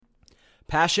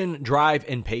Passion, drive,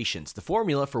 and patience. The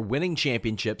formula for winning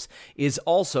championships is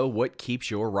also what keeps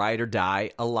your ride or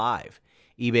die alive.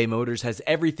 eBay Motors has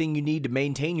everything you need to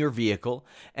maintain your vehicle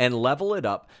and level it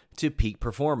up to peak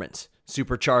performance.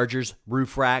 Superchargers,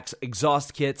 roof racks,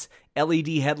 exhaust kits, LED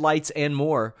headlights, and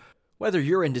more. Whether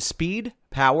you're into speed,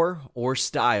 power, or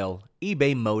style,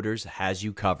 eBay Motors has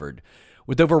you covered.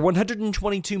 With over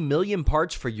 122 million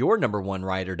parts for your number one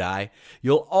ride or die,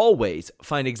 you'll always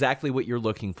find exactly what you're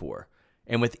looking for.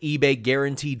 And with eBay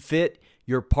Guaranteed Fit,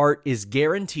 your part is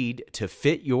guaranteed to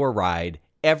fit your ride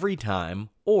every time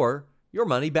or your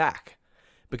money back.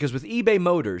 Because with eBay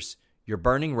Motors, you're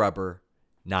burning rubber,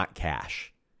 not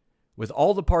cash. With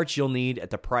all the parts you'll need at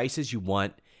the prices you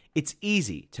want, it's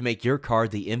easy to make your car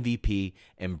the MVP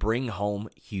and bring home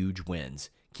huge wins.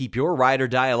 Keep your ride or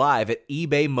die alive at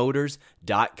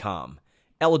ebaymotors.com.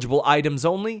 Eligible items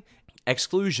only.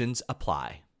 Exclusions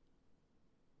apply.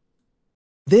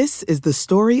 This is the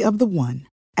story of the one.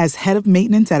 As head of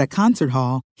maintenance at a concert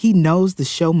hall, he knows the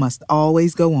show must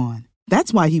always go on.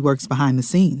 That's why he works behind the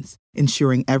scenes,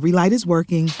 ensuring every light is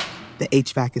working, the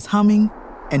HVAC is humming,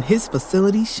 and his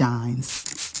facility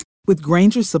shines. With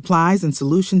Grainger's supplies and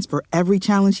solutions for every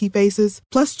challenge he faces,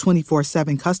 plus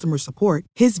 24/7 customer support,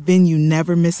 his venue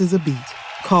never misses a beat.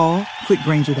 Call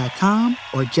quickgrainger.com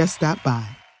or just stop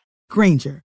by.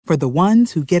 Grainger, for the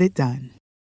ones who get it done.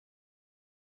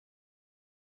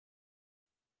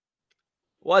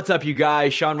 What's up, you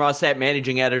guys? Sean Rossett,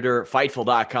 managing editor,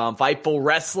 Fightful.com,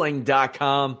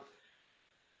 FightfulWrestling.com.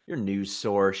 Your news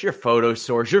source, your photo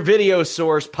source, your video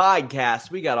source,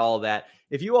 podcast. We got all that.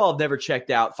 If you all have never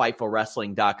checked out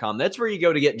FightfulWrestling.com, that's where you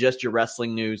go to get just your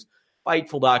wrestling news.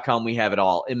 Fightful.com, we have it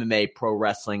all. MMA, pro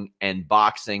wrestling, and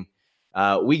boxing.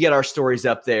 We get our stories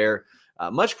up there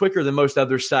much quicker than most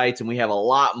other sites, and we have a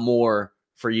lot more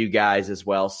for you guys as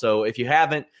well. So if you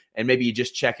haven't, and maybe you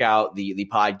just check out the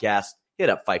podcast, hit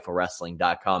up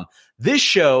FightfulWrestling.com. This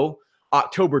show,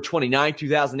 October 29th,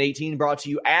 2018, brought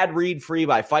to you ad-read free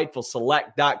by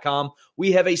FightfulSelect.com.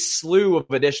 We have a slew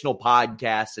of additional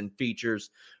podcasts and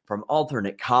features, from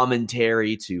alternate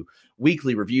commentary to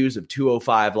weekly reviews of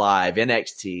 205 Live,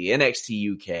 NXT,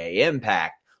 NXT UK,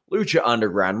 Impact, Lucha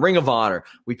Underground, Ring of Honor.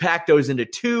 We packed those into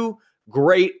 2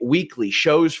 great weekly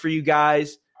shows for you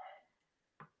guys.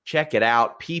 Check it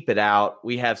out. Peep it out.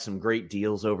 We have some great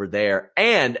deals over there.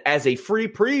 And as a free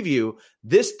preview,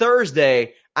 this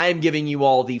Thursday, I am giving you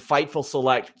all the Fightful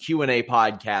Select Q&A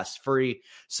podcast free.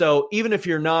 So even if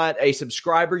you're not a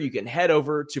subscriber, you can head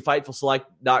over to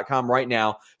FightfulSelect.com right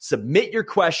now. Submit your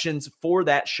questions for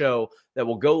that show that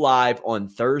will go live on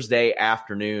Thursday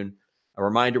afternoon. A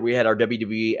reminder, we had our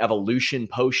WWE Evolution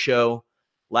post-show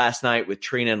last night with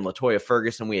Trina and LaToya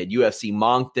Ferguson. We had UFC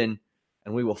Moncton.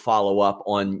 And we will follow up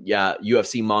on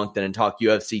UFC Moncton and talk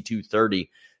UFC 230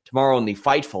 tomorrow on the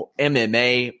Fightful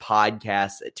MMA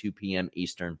podcast at 2 p.m.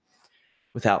 Eastern.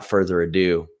 Without further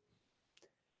ado,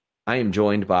 I am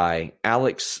joined by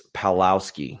Alex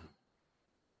Pawlowski.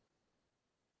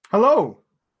 Hello.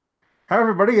 Hi,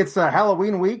 everybody. It's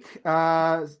Halloween week.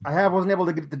 Wasn't able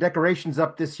to get the decorations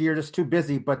up this year, just too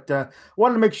busy, but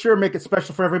wanted to make it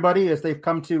special for everybody as they've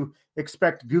come to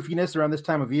expect goofiness around this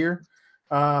time of year.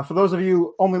 For those of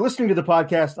you only listening to the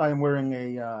podcast, I am wearing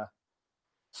a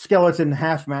skeleton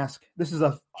half mask. This is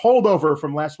a holdover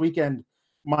from last weekend.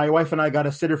 My wife and I got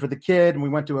a sitter for the kid, and we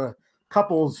went to a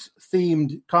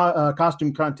couples-themed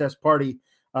costume contest party.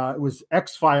 It was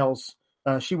X-Files.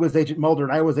 She was Agent Mulder,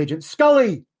 and I was Agent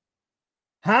Scully.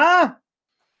 Huh?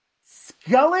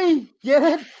 Scully? Get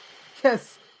it?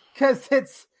 Because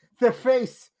it's the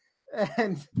face.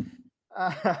 And...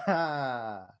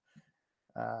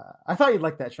 I thought you'd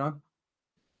like that, Sean.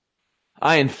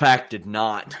 I, in fact, did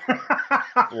not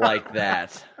like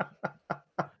that.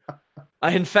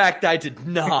 I did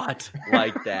not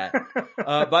like that.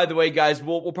 By the way, guys,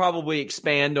 we'll probably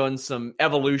expand on some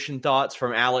Evolution thoughts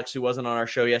from Alex, who wasn't on our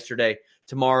show yesterday,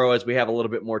 tomorrow, as we have a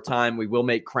little bit more time. We will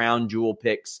make crown jewel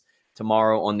picks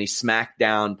tomorrow on the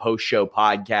SmackDown post-show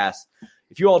podcast.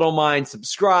 If you all don't mind,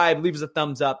 subscribe, leave us a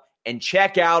thumbs up, and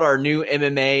check out our new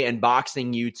MMA and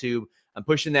boxing YouTube. I'm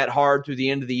pushing that hard through the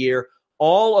end of the year.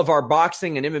 All of our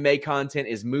boxing and MMA content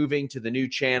is moving to the new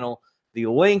channel. The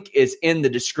link is in the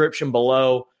description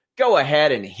below. Go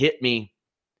ahead and hit me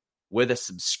with a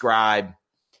subscribe.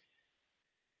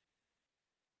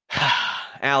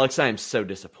 Alex, I am so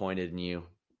disappointed in you.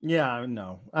 Yeah, I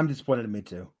know. I'm disappointed in me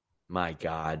too. My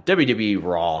God. WWE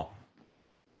Raw.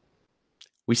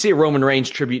 We see a Roman Reigns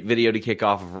tribute video to kick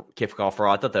off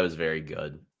Raw. I thought that was very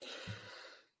good.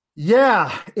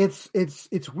 Yeah, it's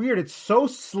weird. It's so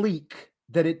sleek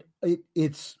that it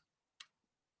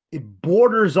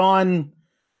borders on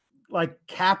like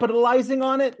capitalizing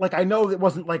on it. Like I know it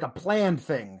wasn't like a planned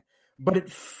thing, but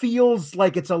it feels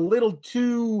like it's a little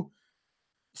too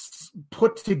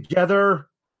put together.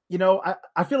 You know,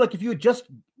 I feel like if you had just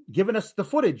given us the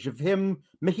footage of him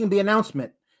making the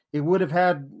announcement, it would have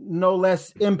had no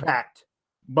less impact.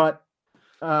 But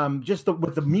just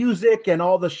with the music and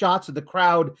all the shots of the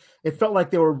crowd, it felt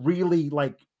like they were really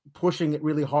like pushing it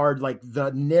really hard, like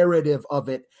the narrative of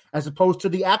it, as opposed to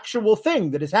the actual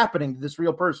thing that is happening to this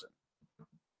real person.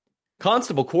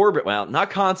 Constable Corbin. Well, not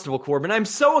Constable Corbin. I'm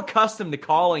so accustomed to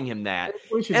calling him that.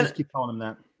 We should just keep calling him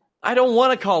that. I don't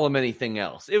want to call him anything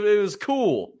else. It was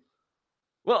cool.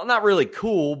 Well, not really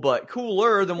cool, but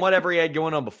cooler than whatever he had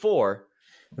going on before.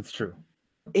 That's true.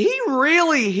 He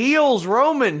really heals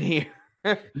Roman here.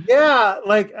 Yeah,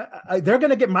 like they're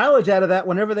going to get mileage out of that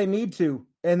whenever they need to.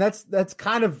 And that's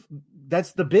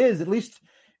the biz. At least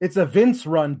it's a Vince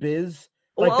run biz.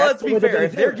 Like, well, let's be fair.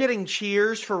 If they're getting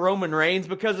cheers for Roman Reigns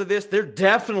because of this, they're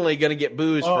definitely going to get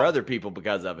boos for other people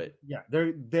because of it. Yeah,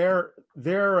 they're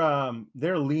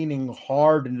leaning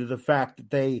hard into the fact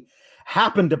that they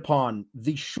happened upon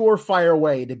the surefire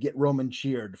way to get Roman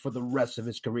cheered for the rest of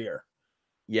his career.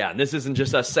 Yeah, this isn't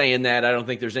just us saying that. I don't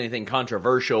think there's anything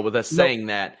controversial with us saying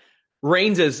that.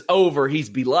 Reigns is over. He's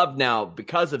beloved now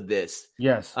because of this.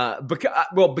 Yes.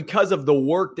 Because of the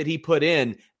work that he put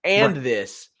in and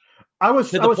this. To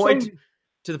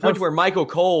the point where Michael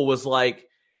Cole was like,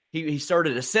 he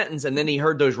started a sentence and then he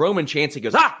heard those Roman chants. He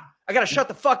goes, I got to shut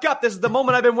the fuck up. This is the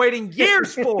moment I've been waiting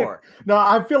years for. No,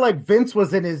 I feel like Vince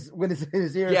was in his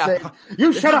ear saying,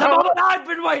 "You shut up! The moment I've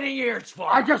been waiting years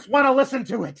for. I just want to listen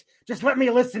to it. Just let me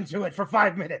listen to it for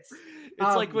 5 minutes."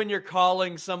 It's like when you're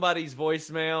calling somebody's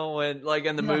voicemail when, like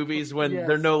in the movies, when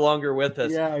they're no longer with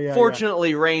us.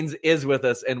 Fortunately, Reigns is with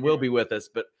us and will be with us,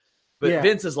 but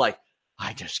Vince is like,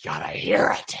 I just gotta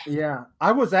hear it. Yeah,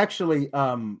 I was actually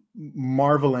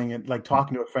marveling at like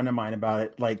talking to a friend of mine about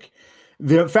it, like.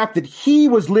 The fact that he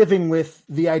was living with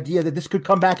the idea that this could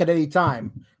come back at any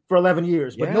time for 11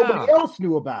 years, but nobody else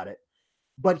knew about it.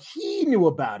 But he knew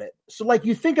about it. So, like,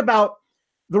 you think about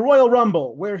the Royal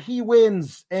Rumble where he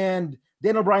wins and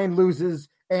Daniel Bryan loses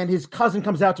and his cousin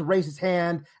comes out to raise his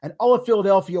hand and all of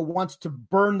Philadelphia wants to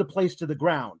burn the place to the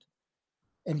ground.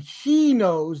 And he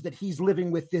knows that he's living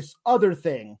with this other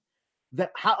thing, that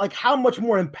how much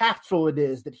more impactful it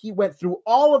is that he went through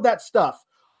all of that stuff.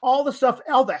 All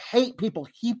the hate people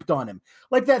heaped on him.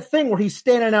 Like that thing where he's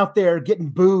standing out there getting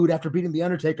booed after beating The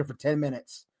Undertaker for 10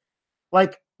 minutes.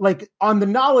 Like on the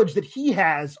knowledge that he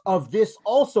has of this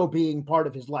also being part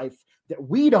of his life that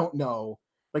we don't know,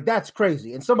 like that's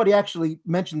crazy. And somebody actually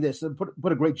mentioned this and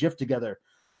put a great GIF together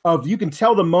of you can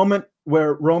tell the moment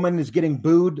where Roman is getting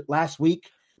booed last week.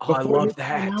 I love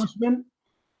that. Announcement,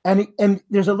 and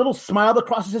there's a little smile that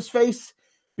crosses his face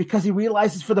because he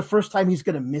realizes for the first time he's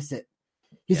going to miss it.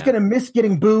 He's going to miss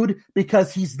getting booed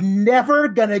because he's never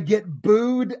going to get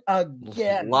booed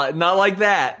again. Not like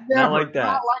that. Never. Not like that.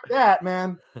 Not like that,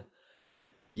 man.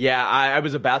 Yeah, I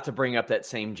was about to bring up that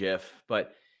same GIF,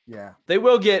 but yeah, they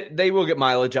will get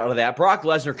mileage out of that. Brock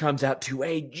Lesnar comes out to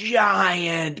a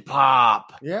giant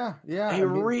pop. Yeah.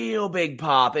 Real big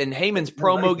pop. And Heyman's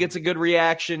promo gets a good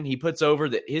reaction. He puts over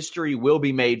that history will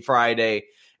be made Friday,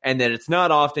 and that it's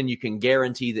not often you can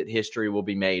guarantee that history will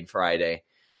be made Friday.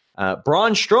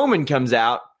 Braun Strowman comes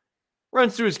out,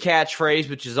 runs through his catchphrase,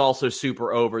 which is also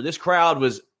super over. This crowd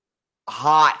was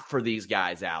hot for these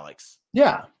guys, Alex.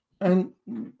 Yeah, and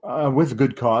with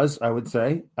good cause, I would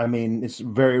say. I mean, it's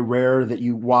very rare that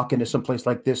you walk into some place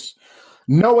like this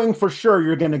knowing for sure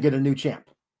you're going to get a new champ.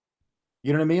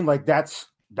 You know what I mean? Like, that's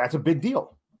a big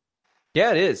deal.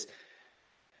 Yeah, it is.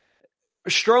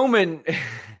 Strowman,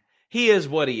 he is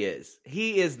what he is.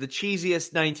 He is the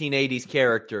cheesiest 1980s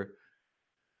character.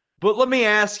 But let me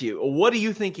ask you, what do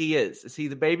you think he is? Is he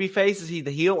the baby face? Is he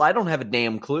the heel? I don't have a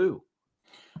damn clue.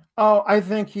 Oh, I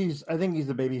think he's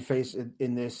the baby face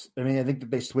in this. I mean, I think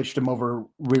that they switched him over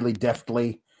really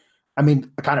deftly. I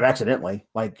mean, kind of accidentally,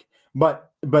 but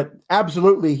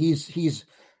absolutely he's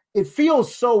it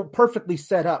feels so perfectly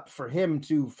set up for him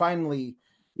to finally,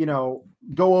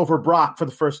 go over Brock for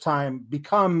the first time,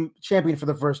 become champion for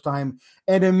the first time,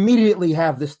 and immediately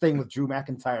have this thing with Drew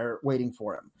McIntyre waiting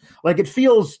for him. Like, it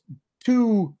feels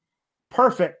too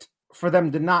perfect for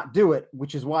them to not do it,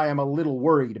 which is why I'm a little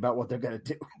worried about what they're going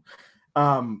to do.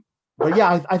 But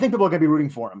yeah, I think people are going to be rooting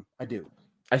for him. I do.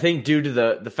 I think due to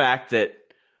the fact that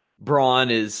Braun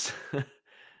is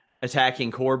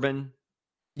attacking Corbin,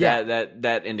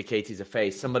 that indicates he's a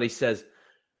face. Somebody says,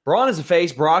 Braun is a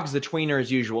face, Brock is a tweener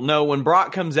as usual. No, when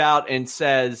Brock comes out and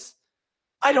says,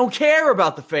 I don't care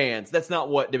about the fans, that's not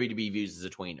what WWE views as a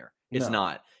tweener. It's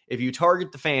not. If you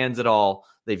target the fans at all,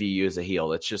 they view you as a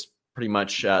heel. It's just pretty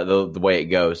much the way it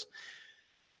goes.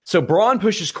 So Braun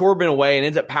pushes Corbin away and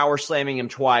ends up power slamming him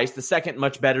twice. The second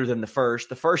much better than the first.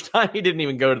 The first time he didn't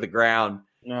even go to the ground.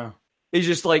 No. He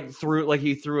just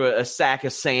he threw a sack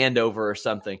of sand over or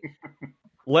something.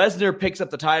 Lesnar picks up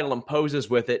the title and poses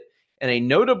with it. And a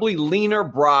notably leaner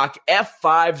Brock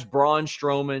F5's Braun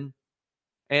Strowman.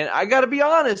 And I got to be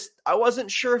honest, I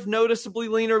wasn't sure if noticeably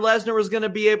leaner Lesnar was going to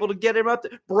be able to get him up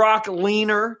there. Brock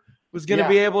leaner was going to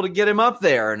be able to get him up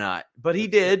there or not. But he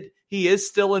did. He is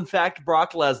still, in fact,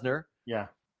 Brock Lesnar. Yeah.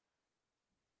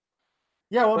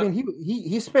 Yeah, well, I mean,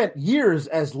 he spent years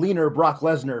as leaner Brock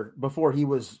Lesnar before he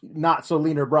was not so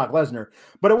leaner Brock Lesnar.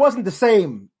 But it wasn't the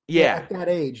same at that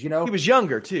age, you know? He was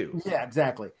younger, too. Yeah,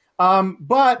 exactly.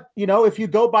 But, you know, if you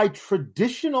go by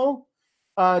traditional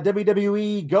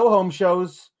WWE go-home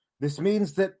shows, this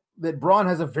means that Braun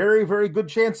has a very, very good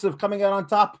chance of coming out on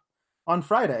top on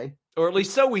Friday. Or at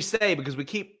least so we say, because we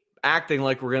keep acting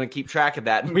like we're going to keep track of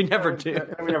that, and we never do.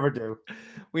 We never do.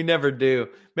 We never do.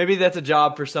 Maybe that's a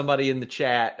job for somebody in the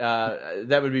chat.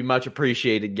 That would be much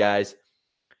appreciated, guys.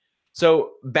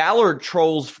 So Balor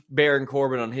trolls Baron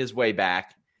Corbin on his way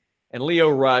back, and Lio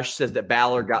Rush says that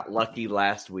Balor got lucky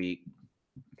last week.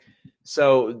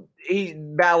 So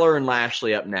Balor and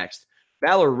Lashley up next.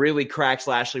 Balor really cracks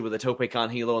Lashley with a tope con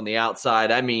hilo on the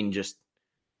outside. I mean, just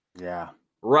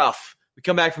rough. We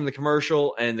come back from the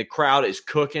commercial, and the crowd is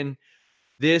cooking.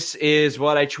 This is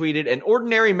what I tweeted: an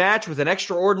ordinary match with an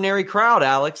extraordinary crowd,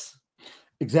 Alex.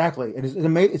 Exactly.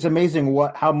 It's amazing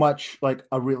how much like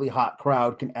a really hot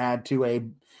crowd can add to a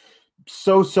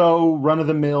so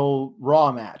run-of-the-mill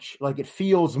Raw match. Like, it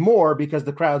feels more because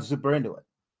the crowd's super into it.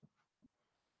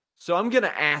 So I'm going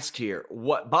to ask here,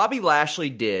 what Bobby Lashley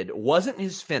did wasn't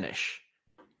his finish.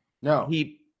 No.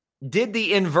 He did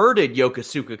the inverted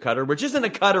Yokosuka cutter, which isn't a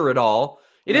cutter at all.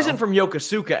 It isn't from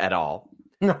Yokosuka at all.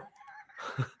 No.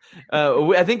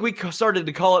 I think we started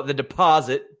to call it the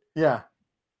deposit. Yeah.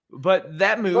 But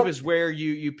that move is where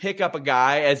you pick up a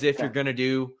guy as if you're going to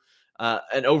do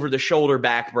an over-the-shoulder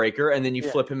backbreaker, and then you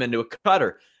flip him into a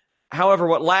cutter. However,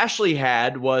 what Lashley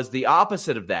had was the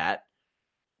opposite of that,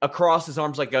 across his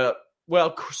arms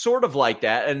sort of like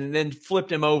that, and then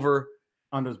flipped him over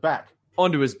onto his back.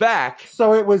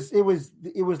 So it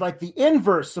was like the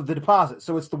inverse of the deposit.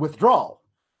 So it's the withdrawal.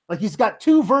 Like, he's got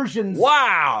two versions.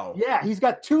 Wow. Yeah, he's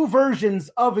got two versions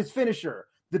of his finisher,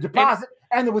 the deposit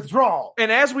and the withdrawal. And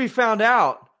as we found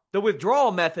out, the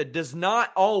withdrawal method does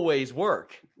not always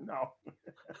work. No.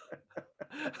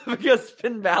 Because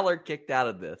Finn Balor kicked out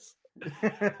of this.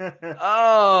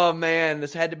 Oh, man.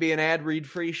 This had to be an ad-read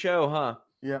free show, huh?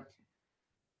 Yep.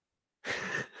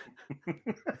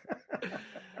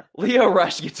 Lio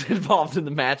Rush gets involved in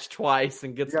the match twice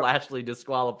and gets Lashley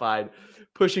disqualified,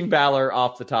 pushing Balor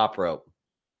off the top rope.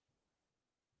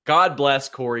 God bless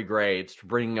Corey Graves for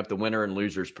bringing up the winner and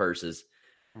losers purses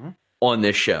on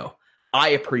this show. I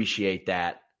appreciate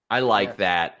that. I like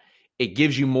that. It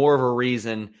gives you more of a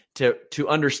reason to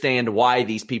understand why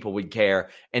these people would care,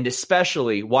 and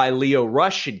especially why Lio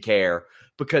Rush should care,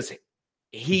 because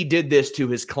he did this to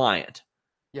his client.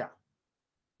 Yeah.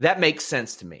 That makes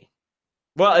sense to me.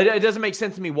 Well, it doesn't make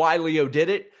sense to me why Leo did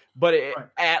it, but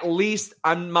at least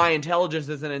my intelligence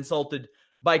isn't insulted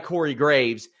by Corey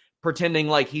Graves pretending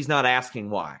like he's not asking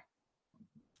why.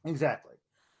 Exactly.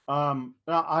 I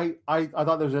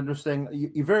thought that was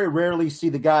interesting. You very rarely see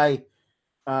the guy,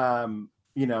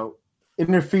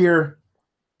 interfere,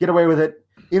 get away with it,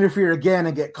 interfere again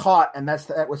and get caught, and that's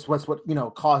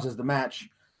what causes the match.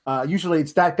 Usually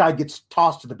it's that guy gets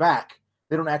tossed to the back.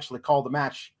 They don't actually call the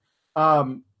match.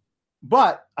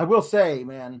 But I will say,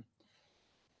 man,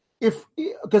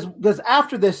 because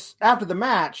after the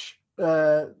match,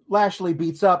 Lashley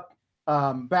beats up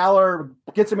Balor,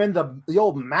 gets him in the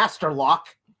old master lock,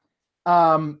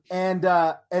 and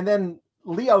then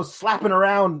Leo's slapping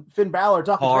around Finn Balor,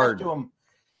 talking trash to him.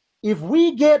 If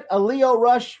we get a Lio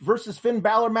Rush versus Finn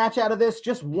Balor match out of this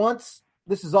just once,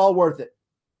 this is all worth it.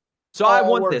 So I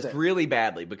want this really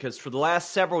badly, because for the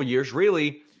last several years,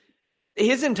 really,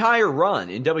 his entire run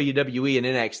in WWE and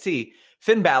NXT,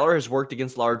 Finn Balor has worked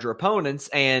against larger opponents,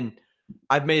 and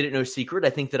I've made it no secret.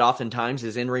 I think that oftentimes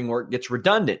his in-ring work gets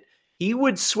redundant. He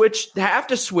would have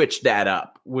to switch that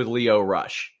up with Lio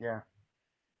Rush. Yeah.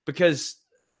 Because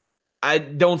I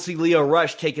don't see Lio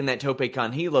Rush taking that tope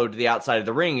con hilo to the outside of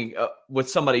the ring with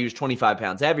somebody who's 25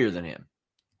 pounds heavier than him.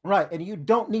 Right, and you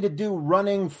don't need to do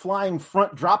running, flying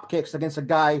front drop kicks against a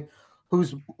guy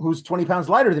who's 20 pounds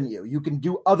lighter than you. You can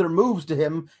do other moves to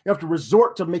him. You have to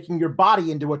resort to making your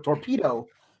body into a torpedo.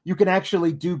 You can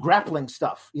actually do grappling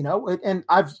stuff, and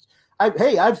I've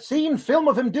I've seen film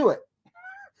of him do it.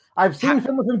 I've seen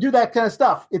film of him do that kind of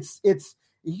stuff.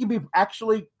 He can be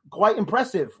actually quite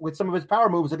impressive with some of his power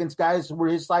moves against guys who were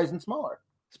his size and smaller.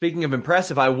 Speaking of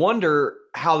impressive, I wonder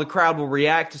how the crowd will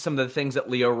react to some of the things that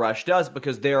Lio Rush does,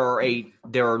 because there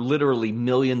are literally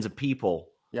millions of people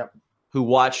who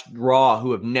watched Raw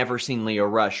who have never seen Lio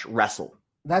Rush wrestle.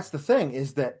 That's the thing,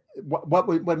 is that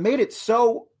what made it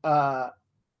so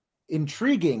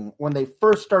intriguing when they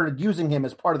first started using him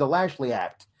as part of the Lashley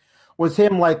act was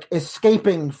him like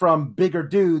escaping from bigger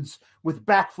dudes with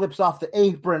backflips off the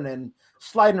apron and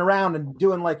sliding around and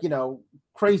doing like,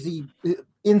 crazy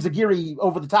Inzagiri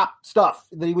over the top stuff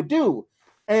that he would do.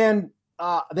 And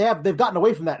they've gotten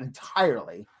away from that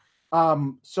entirely.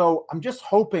 So I'm just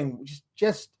hoping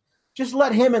just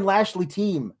let him and Lashley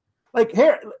team. Like,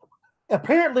 here,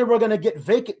 apparently we're going to get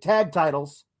vacant tag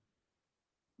titles.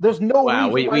 There's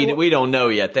no reason we don't know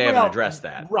yet. They haven't addressed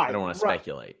that. Right. I don't want to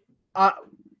speculate. At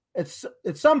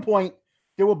some point,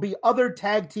 there will be other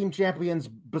tag team champions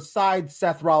besides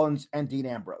Seth Rollins and Dean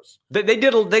Ambrose. They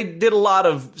did a lot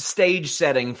of stage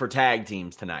setting for tag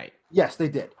teams tonight. Yes, they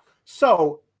did.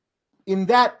 So in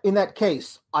that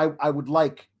case, I would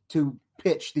like to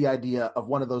pitch the idea of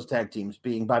one of those tag teams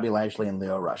being Bobby Lashley and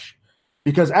Lio Rush.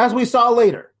 Because as we saw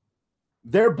later,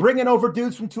 they're bringing over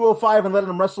dudes from 205 and letting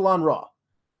them wrestle on Raw.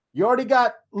 You already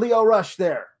got Lio Rush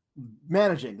there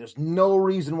managing. There's no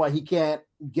reason why he can't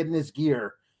get in his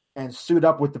gear and suit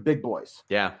up with the big boys.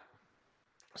 Yeah.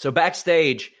 So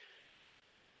backstage,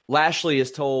 Lashley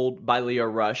is told by Lio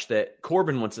Rush that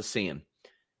Corbin wants to see him.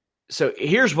 So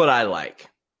here's what I like.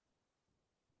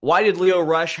 Why did Lio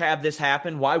Rush have this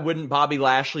happen? Why wouldn't Bobby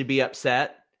Lashley be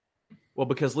upset? Well,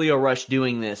 because Lio Rush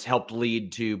doing this helped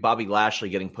lead to Bobby Lashley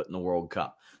getting put in the World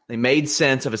Cup. They made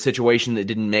sense of a situation that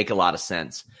didn't make a lot of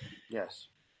sense. Yes.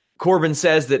 Corbin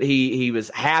says that he was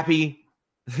happy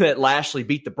that Lashley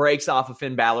beat the brakes off of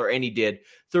Finn Balor, and he did.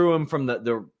 Threw him from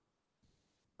the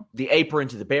apron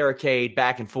to the barricade,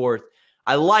 back and forth.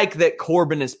 I like that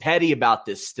Corbin is petty about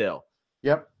this still.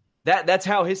 Yep. That's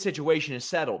how his situation is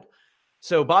settled.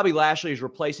 So Bobby Lashley is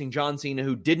replacing John Cena,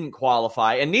 who didn't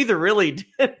qualify, and neither really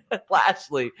did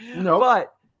Lashley. No.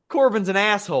 But Corbin's an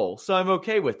asshole, so I'm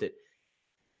okay with it.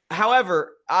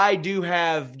 However, I do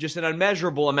have just an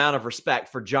unmeasurable amount of respect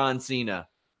for John Cena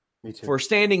for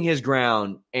standing his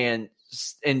ground and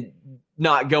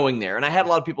not going there. And I had a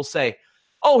lot of people say,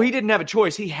 oh, he didn't have a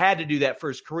choice. He had to do that for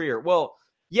his career. Well,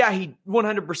 yeah, he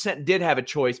 100% did have a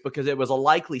choice because it was a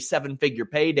likely 7-figure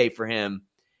payday for him.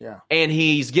 Yeah. And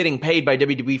he's getting paid by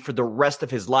WWE for the rest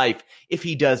of his life if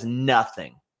he does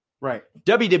nothing. Right.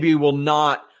 WWE will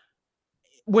not,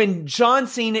 when John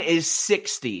Cena is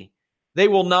 60, they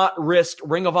will not risk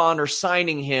Ring of Honor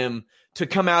signing him to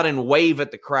come out and wave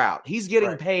at the crowd. He's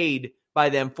getting paid by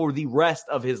them for the rest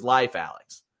of his life,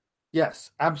 Alex.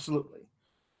 Yes, absolutely.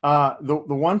 The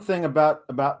one thing about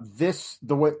this,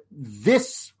 the way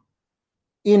this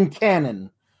in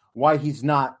canon, why he's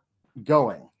not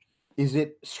going, is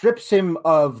it strips him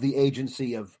of the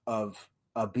agency of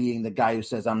being the guy who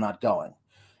says I'm not going.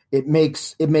 It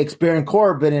makes Baron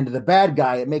Corbin into the bad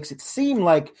guy. It makes it seem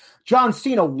like John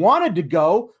Cena wanted to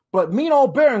go, but mean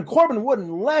old Baron Corbin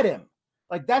wouldn't let him.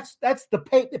 Like that's the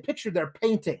picture they're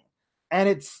painting, and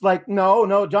it's like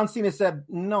no. John Cena said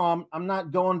no. I'm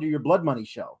not going to your Blood Money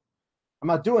show. I'm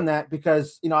not doing that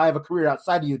because I have a career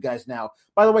outside of you guys now.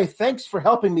 By the way, thanks for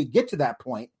helping me get to that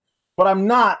point, but I'm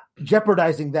not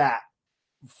jeopardizing that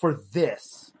for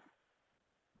this.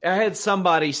 I had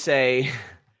somebody say,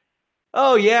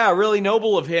 oh, yeah, really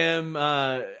noble of him,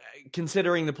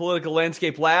 considering the political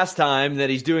landscape last time, that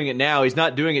he's doing it now. He's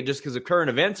not doing it just because of current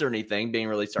events or anything, being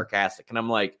really sarcastic. And I'm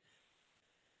like,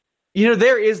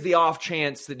 there is the off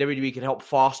chance that WWE can help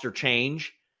foster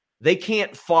change. They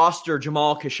can't foster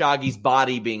Jamal Khashoggi's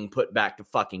body being put back to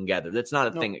fucking together. That's not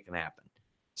a thing that can happen.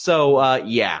 So,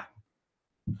 yeah.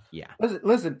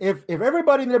 Listen. If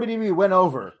everybody in WWE went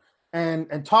over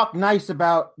and talked nice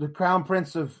about the Crown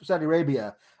Prince of Saudi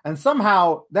Arabia, and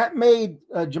somehow that made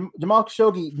Jamal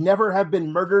Khashoggi never have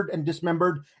been murdered and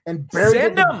dismembered and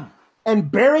buried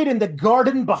buried in the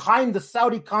garden behind the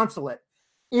Saudi consulate.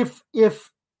 If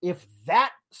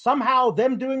that somehow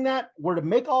them doing that were to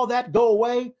make all that go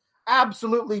away,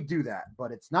 absolutely do that.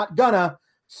 But it's not gonna.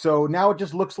 So now it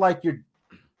just looks like you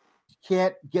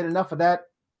can't get enough of that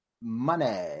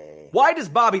money. Why does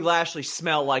Bobby Lashley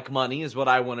smell like money is what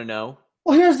I want to know.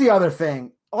 Well, here's the other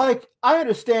thing. Like, I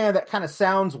understand that kind of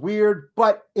sounds weird,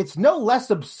 but it's no less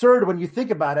absurd when you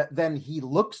think about it than he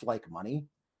looks like money.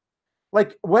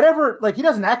 Like, whatever, like, he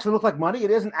doesn't actually look like money. It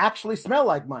doesn't actually smell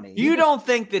like money. You don't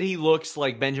think that he looks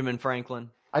like Benjamin Franklin?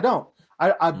 I don't.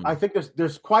 I think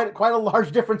there's quite a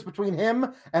large difference between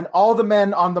him and all the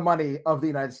men on the money of the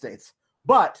United States.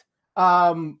 But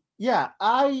yeah,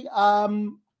 I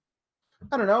don't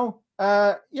know.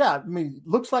 Yeah, I mean,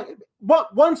 looks like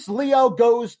once Leo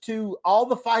goes to all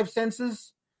the five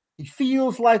senses, he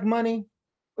feels like money.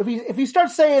 If he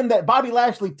starts saying that Bobby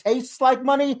Lashley tastes like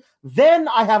money, then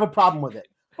I have a problem with it.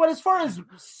 But as far as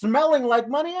smelling like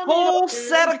money, I mean, whole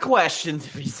set of questions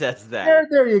if he says that.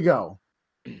 There you go.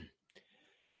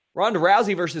 Ronda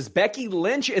Rousey versus Becky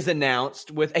Lynch is announced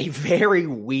with a very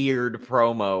weird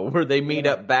promo where they meet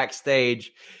up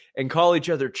backstage and call each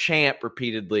other champ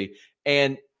repeatedly.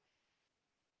 And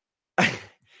it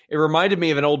reminded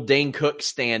me of an old Dane Cook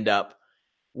stand-up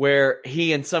where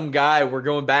he and some guy were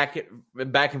going back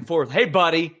and forth. Hey,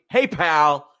 buddy. Hey,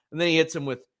 pal. And then he hits him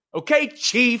with, okay,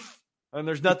 chief. And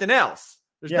there's nothing else.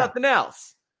 There's nothing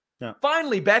else. Yeah.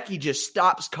 Finally, Becky just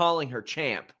stops calling her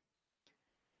champ.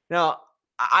 Now,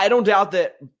 I don't doubt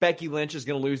that Becky Lynch is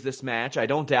going to lose this match. I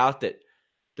don't doubt that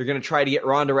they're going to try to get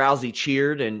Ronda Rousey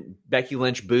cheered and Becky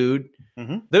Lynch booed.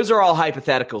 Mm-hmm. Those are all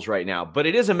hypotheticals right now, but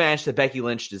it is a match that Becky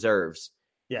Lynch deserves.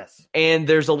 Yes. And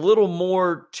there's a little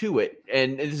more to it,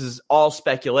 and this is all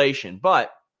speculation,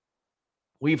 but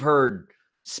we've heard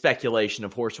speculation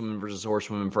of horsewomen versus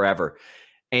horsewomen forever.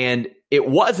 And it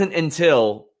wasn't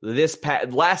until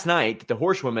last night that the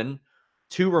horsewomen,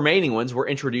 two remaining ones, were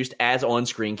introduced as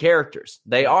on-screen characters.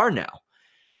 They are now.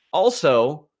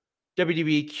 Also,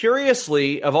 WWE,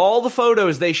 curiously, of all the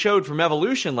photos they showed from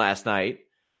Evolution last night,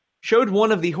 showed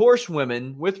one of the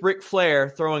horsewomen with Ric Flair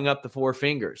throwing up the four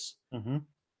fingers. Mm-hmm.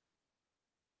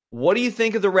 What do you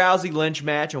think of the Rousey-Lynch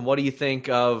match, and what do you think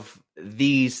of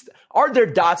these? Are there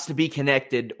dots to be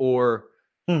connected, or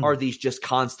are these just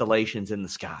constellations in the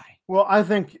sky? Well, I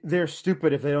think they're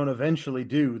stupid if they don't eventually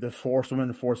do the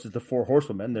horsewomen versus the four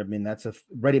horsewomen. I mean, that's a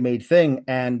ready-made thing.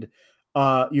 And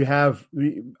you have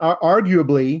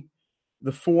arguably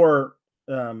the four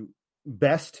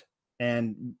best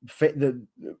and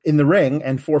in the ring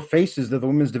and four faces of the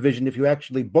women's division if you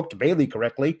actually booked Bayley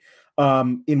correctly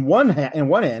in one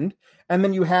end. And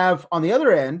then you have on the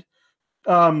other end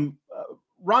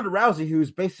Ronda Rousey,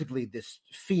 who's basically this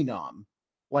phenom.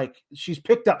 Like, she's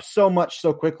picked up so much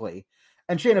so quickly.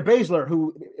 And Shayna Baszler,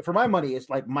 who, for my money, is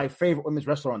like my favorite women's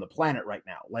wrestler on the planet right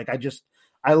now. Like,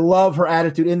 I love her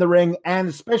attitude in the ring, and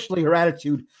especially her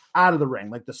attitude out of the ring.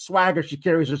 Like, the swagger she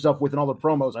carries herself with in all the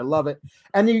promos. I love it.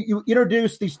 And you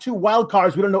introduce these two wild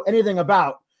cards we don't know anything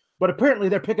about, but apparently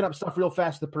they're picking up stuff real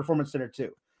fast at the Performance Center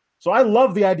too. So I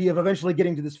love the idea of eventually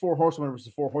getting to this four horsewomen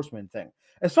versus four horsemen thing.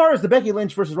 As far as the Becky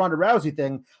Lynch versus Ronda Rousey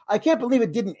thing, I can't believe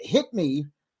it didn't hit me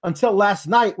until last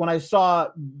night when I saw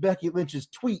Becky Lynch's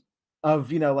tweet of,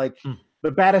 the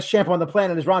baddest champ on the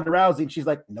planet is Ronda Rousey. And she's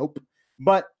like, nope.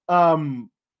 But Working.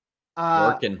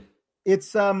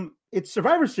 It's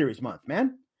Survivor Series month,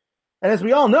 man. And as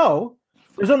we all know,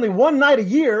 there's only one night a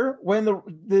year when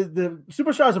the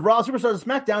superstars of Raw, superstars of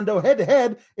SmackDown go head to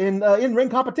head in ring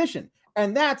competition.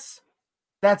 And that's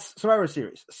Survivor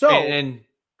Series. So and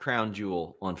Crown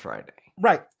Jewel on Friday.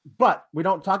 Right. But we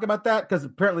don't talk about that because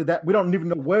apparently that we don't even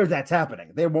know where that's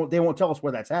happening. They won't tell us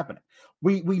where that's happening.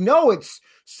 We know it's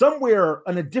somewhere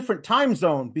in a different time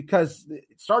zone because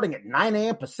it's starting at 9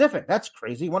 a.m. Pacific. That's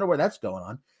crazy. Wonder where that's going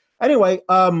on. Anyway,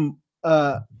 apparently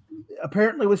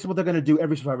this is what they're going to do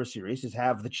every Survivor Series is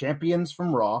have the champions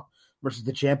from Raw versus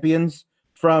the champions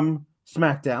from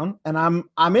SmackDown. And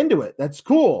I'm into it. That's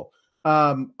cool.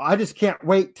 I just can't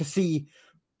wait to see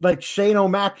like Shane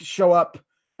O'Mac show up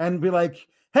and be like,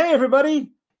 hey, everybody,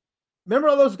 remember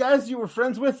all those guys you were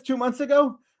friends with 2 months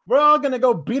ago? We're all going to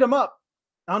go beat them up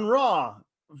on Raw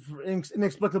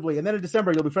inexplicably. And then in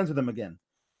December, you'll be friends with them again.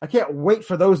 I can't wait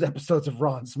for those episodes of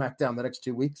Raw and SmackDown the next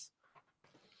 2 weeks.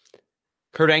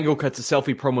 Kurt Angle cuts a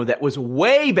selfie promo that was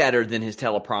way better than his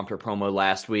teleprompter promo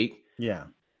last week. Yeah.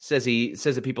 Says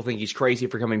that people think he's crazy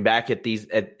for coming back at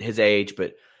his age,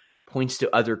 but points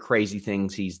to other crazy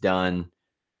things he's done.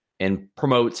 And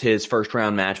promotes his first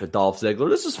round match with Dolph Ziggler.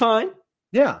 This is fine.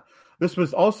 Yeah. This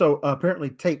was also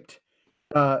apparently taped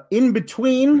in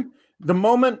between the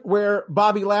moment where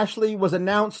Bobby Lashley was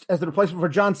announced as the replacement for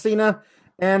John Cena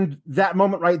and that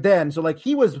moment right then. So, like,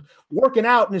 he was working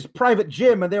out in his private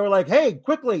gym and they were like, hey,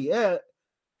 quickly,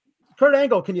 Kurt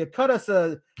Angle, can you cut us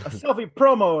a selfie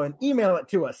promo and email it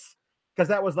to us? Because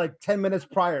that was like 10 minutes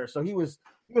prior. So he was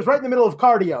right in the middle of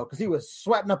cardio because he was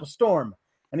sweating up a storm.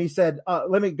 And he said,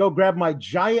 let me go grab my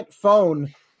giant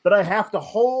phone that I have to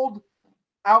hold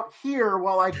out here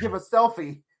while I give a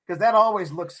selfie, because that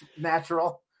always looks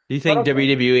natural. Do you think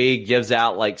WWE gives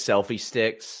out like selfie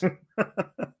sticks?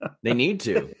 They need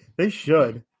to. They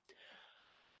should.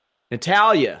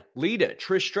 Natalya, Lita,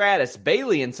 Trish Stratus,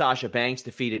 Bayley, and Sasha Banks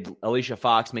defeated Alicia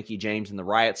Fox, Mickie James, and the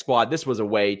Riot Squad. This was a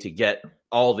way to get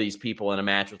all these people in a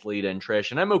match with Lita and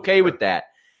Trish, and I'm okay with that.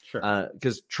 Sure.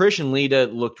 Because Trish and Lita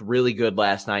looked really good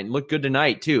last night and looked good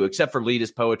tonight, too, except for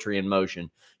Lita's poetry in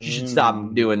motion. She should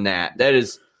stop doing that. That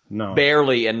is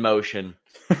barely in motion.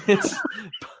 It's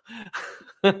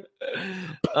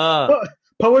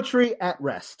poetry at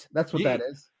rest. That's what that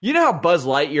is. You know how Buzz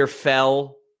Lightyear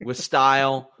fell with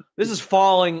style? This is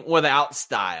falling without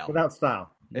style. Without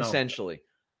style. No. Essentially.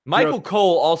 Michael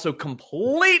Cole also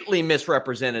completely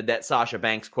misrepresented that Sasha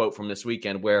Banks quote from this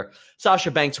weekend, where Sasha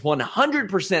Banks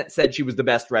 100% said she was the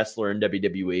best wrestler in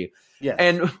WWE. Yes.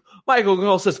 And Michael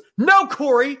Cole says, no,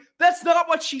 Corey, that's not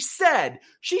what she said.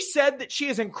 She said that she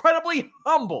is incredibly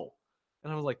humble.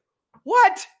 And I was like,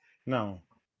 what? No,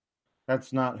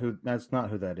 that's not who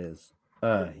that is.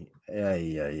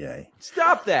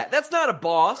 Stop that. That's not a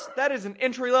boss. That is an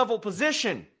entry-level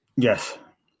position. Yes.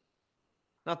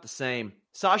 Not the same.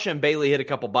 Sasha and Bayley hit a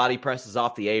couple body presses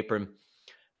off the apron.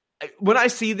 When I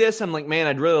see this, I'm like, man,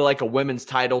 I'd really like a women's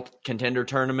title contender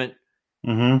tournament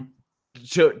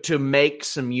to make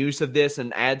some use of this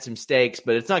and add some stakes,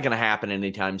 but it's not going to happen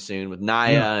anytime soon with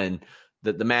Nia and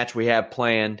the match we have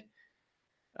planned.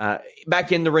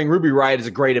 Back in the ring, Ruby Riott is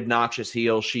a great obnoxious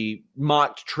heel. She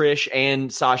mocked Trish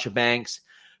and Sasha Banks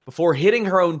before hitting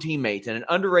her own teammates. And an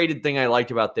underrated thing I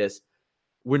liked about this,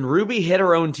 when Ruby hit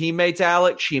her own teammates,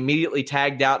 Alex, she immediately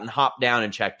tagged out and hopped down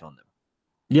and checked on them.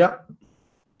 Yep.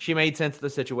 She made sense of the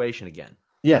situation again.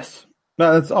 Yes.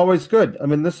 No, that's always good. I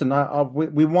mean, listen,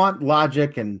 we want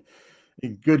logic and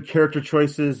good character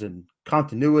choices and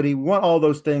continuity. We want all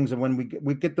those things. And when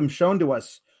we get them shown to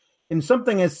us in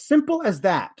something as simple as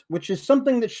that, which is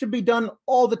something that should be done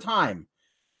all the time,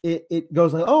 it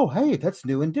goes like, oh, hey, that's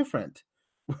new and different.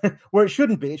 Where it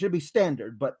shouldn't be. It should be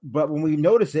standard. But when we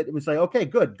notice it, it was like, okay,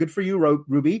 good for you,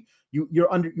 Ruby. You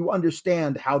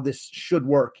understand how this should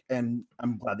work, and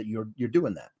I'm glad that you're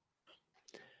doing that.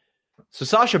 So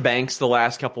Sasha Banks the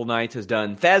last couple nights has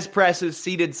done Thesz presses,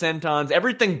 seated sentons,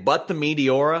 everything but the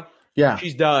Meteora. Yeah,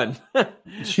 she's done. But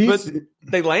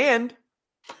they land.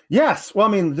 Yes, well,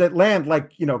 I mean, they land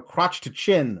like crotch to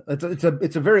chin.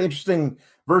 It's a very interesting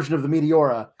version of the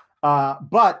Meteora.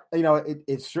 But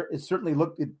it certainly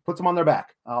it puts them on their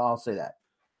back. I'll say that.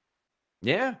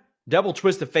 Yeah. Double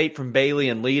twist of fate from Bayley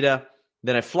and Lita.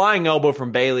 Then a flying elbow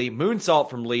from Bayley, moonsault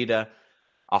from Lita,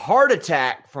 a heart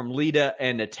attack from Lita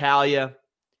and Natalya.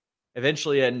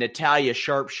 Eventually a Natalya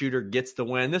sharpshooter gets the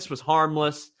win. This was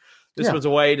harmless. This was a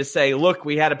way to say, look,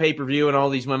 we had a pay-per-view and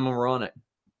all these women were on it.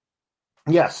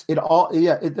 Yes,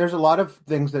 there's a lot of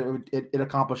things that it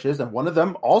accomplishes. And one of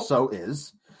them also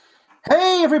is,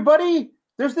 hey, everybody,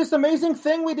 there's this amazing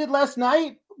thing we did last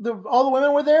night. All the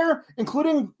women were there,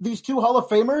 including these two Hall of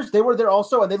Famers. They were there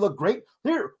also, and they look great.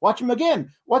 Here, watch them again.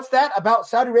 What's that about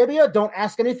Saudi Arabia? Don't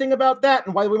ask anything about that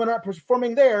and why the women aren't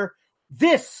performing there.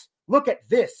 Look at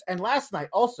this. And last night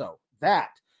also, that.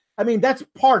 I mean, that's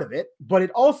part of it, but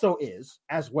it also is,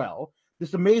 as well,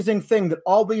 this amazing thing that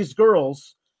all these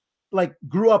girls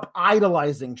grew up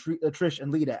idolizing Trish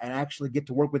and Lita and actually get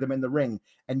to work with them in the ring.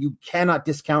 And you cannot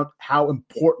discount how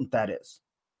important that is.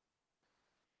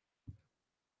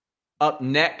 Up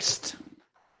next,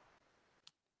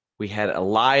 we had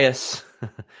Elias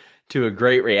to a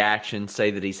great reaction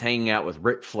say that he's hanging out with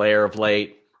Ric Flair of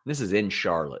late. This is in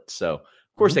Charlotte. So,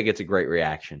 of course, that gets a great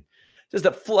reaction. Says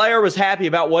that Flair was happy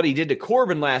about what he did to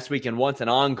Corbin last week and wants an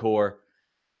encore.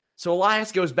 So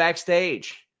Elias goes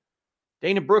backstage.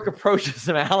 Dana Brooke approaches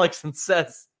him, Alex, and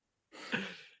says,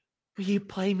 will you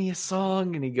play me a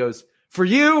song? And he goes, for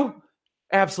you?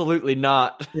 Absolutely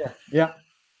not. Yeah.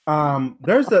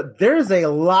 There's a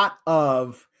lot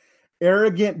of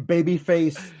arrogant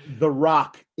babyface The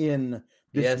Rock in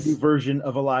this new version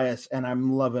of Elias, and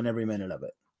I'm loving every minute of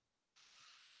it.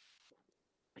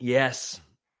 Yes,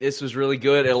 this was really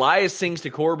good. Elias sings to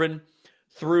Corbin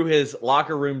through his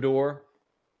locker room door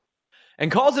and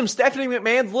calls him Stephanie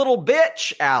McMahon's little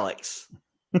bitch, Alex.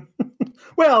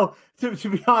 Well, to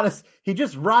be honest, he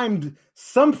just rhymed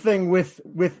something with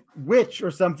witch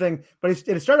or something, but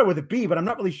it started with a B, but I'm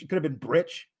not really sure. Could have been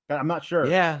Britch. I'm not sure.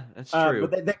 Yeah, that's true.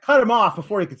 But they cut him off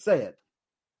before he could say it.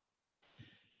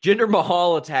 Jinder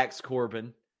Mahal attacks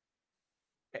Corbin.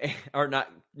 Or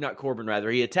not Corbin, rather.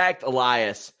 He attacked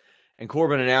Elias, and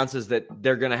Corbin announces that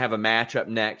they're going to have a match up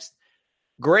next.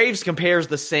 Graves compares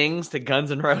the Sings to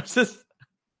Guns N' Roses.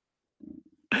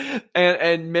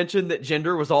 And mentioned that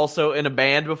Jinder was also in a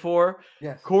band before.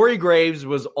 Yes. Corey Graves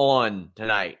was on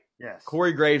tonight. Yes.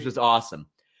 Corey Graves was awesome.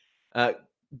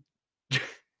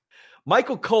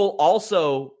 Michael Cole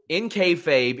also, in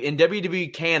kayfabe, in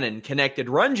WWE canon, connected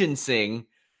Ranjin Singh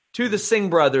to the Singh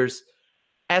brothers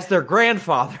as their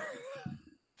grandfather.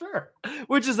 Sure.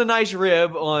 Which is a nice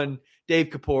rib on Dave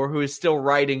Kapoor, who is still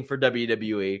writing for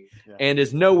WWE and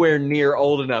is nowhere near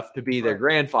old enough to be their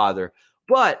grandfather.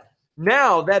 But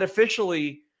now that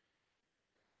officially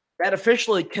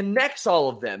connects all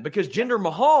of them, because Jinder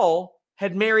Mahal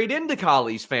had married into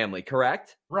Khali's family,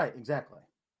 correct? Right, exactly.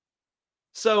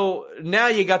 So now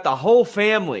you got the whole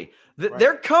family.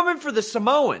 They're coming for the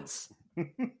Samoans.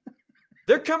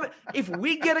 They're coming. If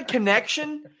we get a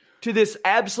connection to this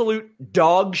absolute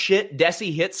dog shit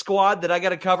Desi Hit Squad that I got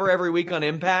to cover every week on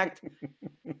Impact,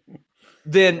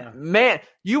 then, man,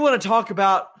 you want to talk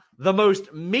about the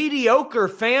most mediocre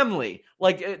family.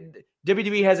 Like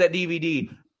WWE has that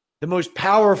DVD, the most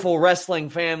powerful wrestling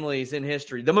families in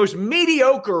history, the most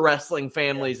mediocre wrestling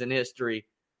families in history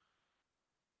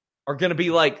are going to be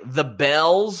like the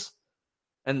Bells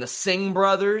and the Singh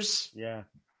brothers. Yeah.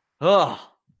 Oh,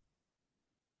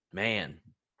 man.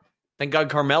 Thank God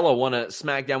Carmella won a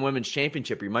SmackDown Women's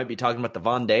Championship. Or you might be talking about the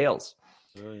Von Dales.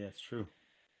 Oh, yeah, it's true.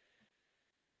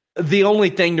 The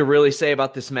only thing to really say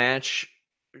about this match,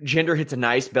 Jinder hits a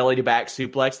nice belly-to-back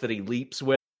suplex that he leaps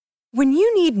with. When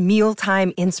you need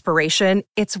mealtime inspiration,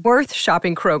 it's worth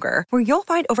shopping Kroger, where you'll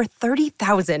find over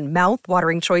 30,000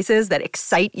 mouth-watering choices that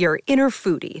excite your inner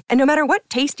foodie. And no matter what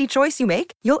tasty choice you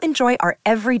make, you'll enjoy our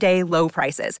everyday low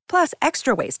prices, plus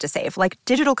extra ways to save, like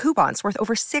digital coupons worth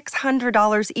over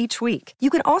 $600 each week. You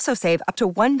can also save up to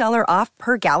 $1 off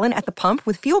per gallon at the pump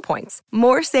with fuel points.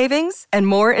 More savings and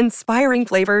more inspiring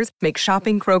flavors make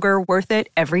shopping Kroger worth it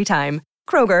every time.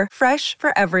 Kroger, fresh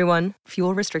for everyone.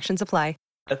 Fuel restrictions apply.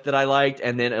 That I liked,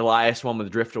 and then Elias won with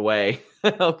Drift Away.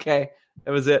 Okay,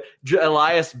 that was it.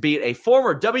 Elias beat a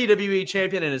former WWE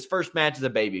champion in his first match as a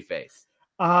babyface.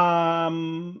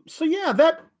 So yeah,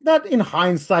 that in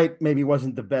hindsight maybe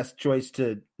wasn't the best choice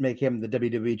to make him the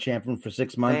WWE champion for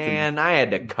 6 months. Man, I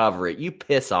had to cover it. You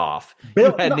piss off.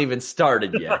 You hadn't even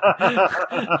started yet.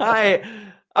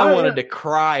 I wanted to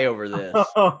cry over this.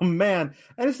 Oh man!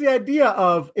 And it's the idea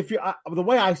of the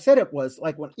way I said it was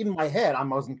like when in my head I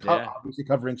wasn't obviously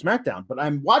covering SmackDown, but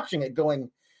I'm watching it going,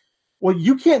 well,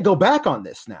 you can't go back on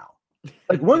this now.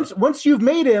 Like once you've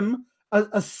made him a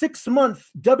 6-month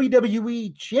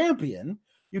WWE champion,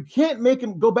 you can't make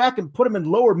him go back and put him in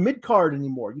lower mid card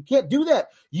anymore. You can't do that.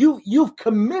 You've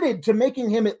committed to making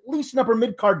him at least an upper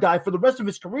mid card guy for the rest of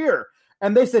his career.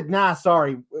 And they said, nah,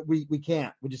 sorry, we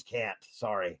can't. We just can't.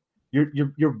 Sorry.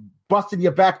 You're busting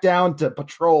you back down to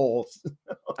patrols.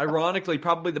 Ironically,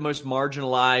 probably the most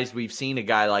marginalized we've seen a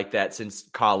guy like that since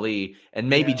Khali and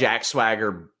maybe Jack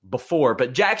Swagger before.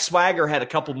 But Jack Swagger had a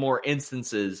couple more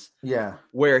instances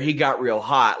where he got real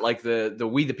hot, like the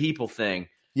We the People thing.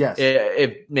 Yes.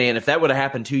 If that would have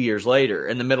happened 2 years later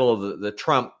in the middle of the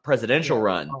Trump presidential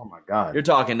run, oh my God, you're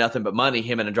talking nothing but money.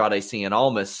 Him and Andrade Cien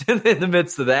Almas in the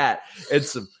midst of that,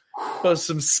 it's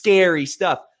some scary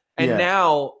stuff. And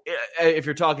now, if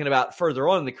you're talking about further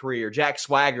on in the career, Jack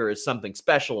Swagger is something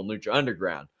special in Lucha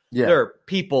Underground. Yeah. There are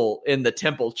people in the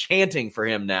temple chanting for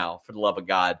him now, for the love of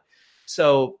God.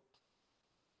 So,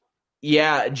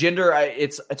 yeah, Jinder,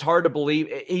 it's hard to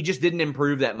believe he just didn't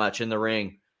improve that much in the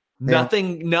ring. Yeah.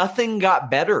 Nothing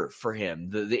got better for him.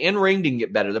 The in-ring didn't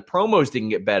get better. The promos didn't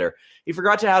get better. He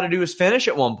forgot how to do his finish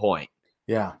at one point.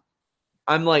 Yeah.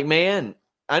 I'm like, man,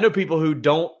 I know people who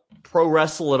don't pro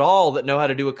wrestle at all that know how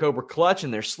to do a Cobra Clutch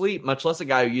in their sleep, much less a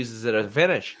guy who uses it as a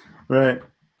finish. Right.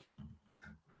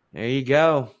 There you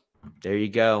go.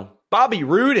 Bobby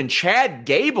Roode and Chad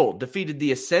Gable defeated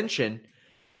the Ascension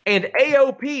and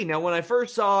AOP. Now, when I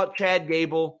first saw Chad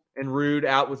Gable and Roode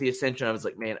out with the Ascension, I was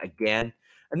like, man, again.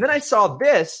 And then I saw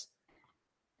this.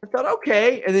 I thought,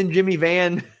 okay. And then Jimmy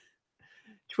Van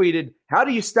tweeted, how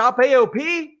do you stop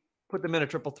AOP? Put them in a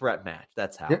triple threat match.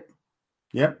 That's how.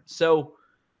 Yep. So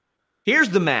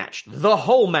here's the match. The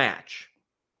whole match.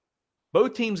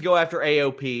 Both teams go after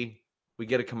AOP. We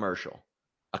get a commercial.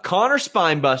 A Connor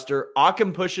spinebuster.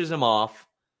 Occam pushes him off.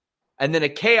 And then a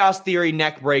Chaos Theory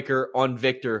neck breaker on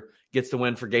Victor gets the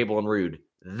win for Gable and Roode.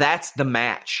 That's the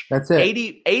match. That's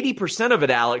it. 80% of it,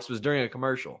 Alex, was during a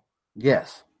commercial.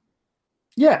 Yes.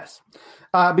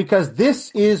 Because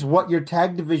this is what your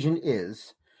tag division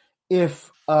is.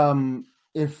 If Dean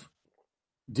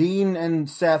and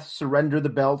Seth surrender the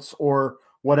belts or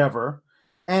whatever,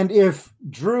 and if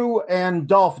Drew and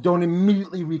Dolph don't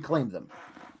immediately reclaim them,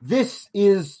 this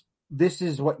is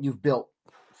what you've built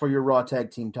for your Raw Tag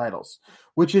Team titles.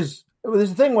 The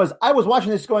thing was, I was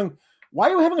watching this going, why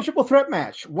are you having a triple threat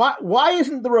match? Why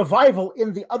isn't the Revival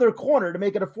in the other corner to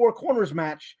make it a 4 corners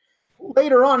match?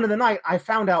 later on in the night, I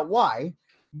found out why.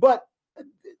 But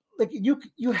like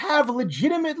you have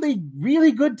legitimately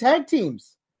really good tag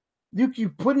teams. You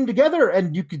put them together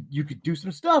and you could do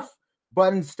some stuff.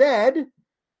 But instead,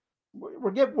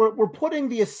 we're putting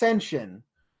the Ascension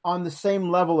on the same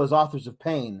level as Authors of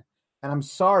Pain, and I'm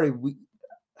sorry,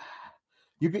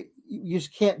 you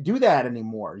just can't do that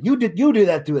anymore. You do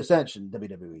that to Ascension,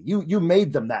 WWE. You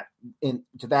made them that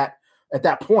at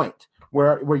that point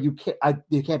where you can't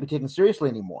be taken seriously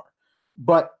anymore.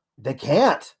 But they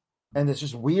can't, and it's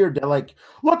just weird to like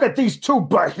look at these two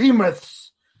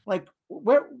behemoths. Like,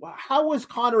 how was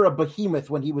Connor a behemoth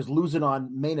when he was losing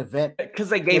on Main Event? Because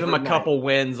they gave him a couple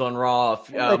wins on Raw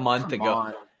a month ago.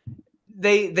 On.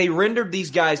 They rendered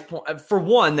these guys, for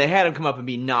one, they had them come up and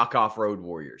be knockoff Road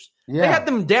Warriors. Yeah. They had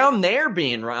them down there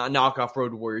being knockoff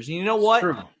Road Warriors. And you know what?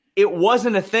 True. It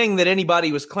wasn't a thing that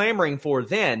anybody was clamoring for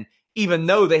then, even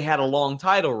though they had a long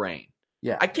title reign.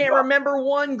 Yeah, I can't remember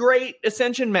one great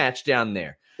Ascension match down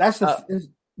there. That's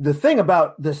the thing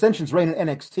about the Ascension's reign in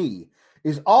NXT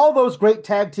is all those great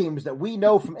tag teams that we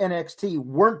know from NXT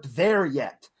weren't there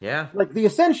yet. Yeah. Like the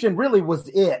Ascension really was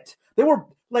it. They were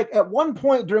like at one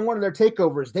point during one of their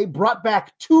takeovers, they brought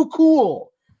back Too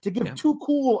Cool to give Too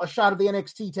Cool a shot at the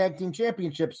NXT Tag Team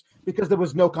Championships because there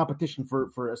was no competition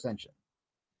for Ascension.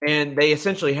 And they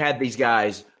essentially had these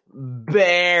guys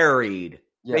buried.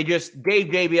 Yeah. They just gave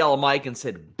JBL a mic and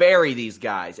said, bury these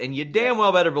guys. And you damn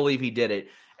well better believe he did it.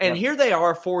 And here they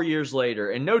are 4 years later.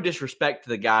 And no disrespect to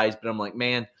the guys, but I'm like,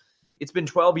 man, it's been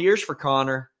 12 years for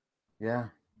Connor. Yeah.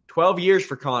 12 years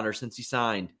for Connor since he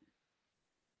signed.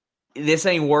 This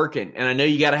ain't working. And I know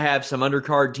you got to have some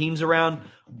undercard teams around.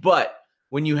 But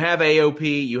when you have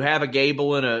AOP, you have a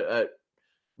Gable and a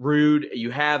Rude,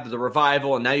 you have the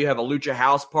Revival, and now you have a Lucha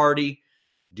House Party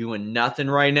doing nothing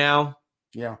right now.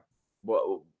 Yeah.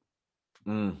 Whoa.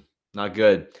 Not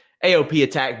good. AOP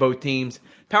attack both teams.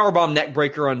 Powerbomb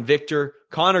neckbreaker on Victor.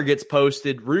 Connor gets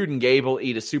posted. Rude and Gable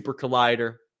eat a super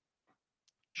collider.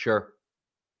 Sure.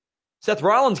 Seth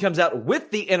Rollins comes out with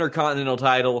the Intercontinental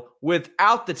title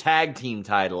without the tag team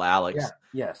title, Alex. Yeah.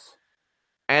 Yes.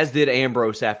 As did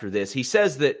Ambrose after this. He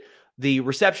says that the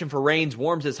reception for Reigns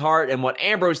warms his heart, and what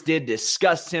Ambrose did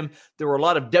disgusts him. There were a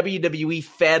lot of WWE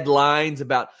fed lines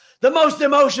about the most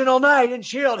emotional night in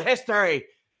Shield history.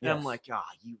 And I'm like,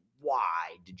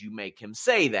 why did you make him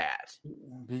say that?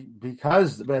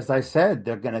 Because, as I said,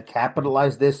 they're going to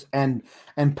capitalize this and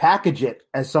package it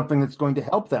as something that's going to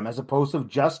help them, as opposed to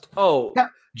just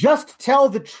tell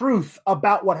the truth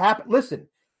about what happened. Listen,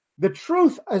 the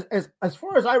truth, as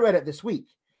far as I read it this week,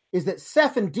 is that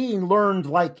Seth and Dean learned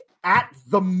like at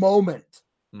the moment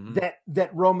that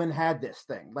Roman had this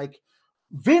thing. Like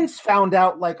Vince found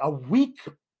out like a week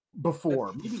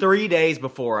before, 3 days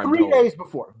before. Three days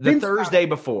before, the Thursday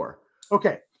before.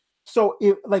 Okay, so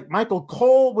like Michael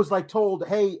Cole was like told,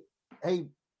 hey,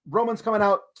 Roman's coming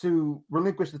out to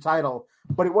relinquish the title,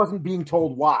 but it wasn't being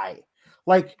told why.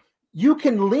 Like you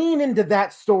can lean into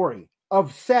that story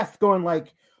of Seth going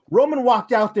like, Roman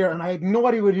walked out there and I had no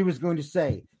idea what he was going to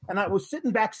say. And I was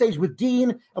sitting backstage with Dean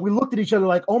and we looked at each other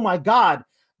like, oh my God.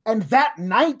 And that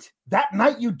night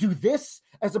you do this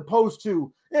as opposed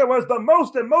to, it was the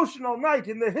most emotional night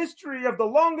in the history of the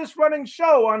longest running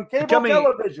show on cable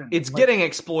television. It's getting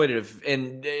exploitative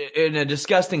in a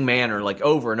disgusting manner, like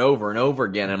over and over and over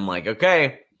again. I'm like,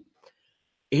 okay,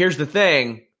 here's the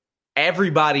thing.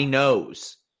 Everybody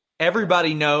knows.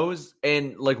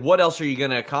 And like, what else are you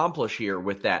going to accomplish here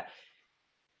with that?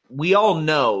 We all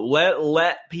know.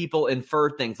 Let people infer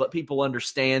things. Let people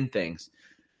understand things.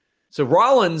 So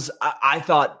Rollins, I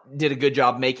thought, did a good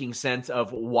job making sense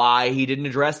of why he didn't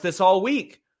address this all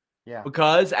week. Yeah.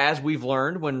 Because as we've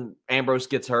learned, when Ambrose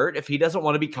gets hurt, if he doesn't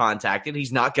want to be contacted,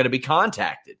 he's not going to be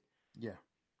contacted. Yeah.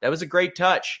 That was a great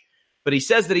touch. But he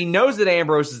says that he knows that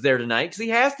Ambrose is there tonight because he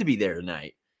has to be there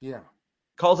tonight. Yeah.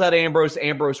 Calls out Ambrose.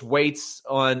 Ambrose waits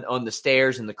on the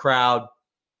stairs in the crowd.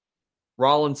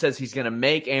 Rollins says he's going to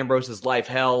make Ambrose's life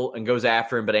hell and goes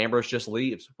after him, but Ambrose just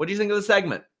leaves. What do you think of the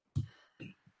segment?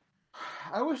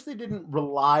 I wish they didn't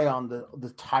rely on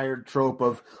the tired trope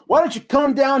of, why don't you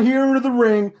come down here into the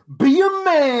ring, be a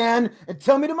man, and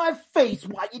tell me to my face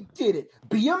why you did it.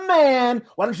 Be a man.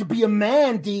 Why don't you be a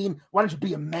man, Dean? Why don't you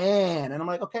be a man? And I'm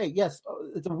like, okay, yes,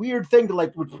 it's a weird thing to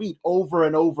like repeat over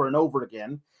and over and over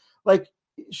again. Like,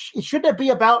 should that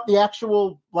be about the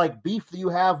actual like beef that you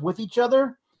have with each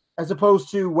other as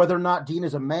opposed to whether or not Dean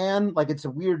is a man? Like, it's a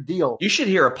weird deal. You should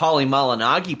hear a Paulie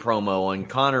Malignaggi promo on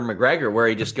Conor McGregor where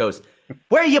he just goes,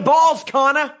 where are your balls,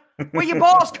 Connor? Where are your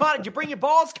balls, Connor? Did you bring your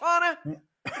balls, Connor?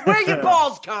 Where are your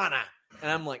balls, Connor? And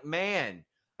I'm like, man,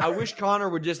 I wish Connor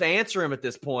would just answer him at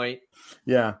this point.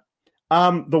 Yeah.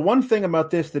 The one thing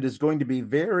about this that is going to be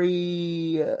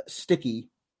very sticky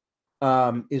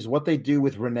is what they do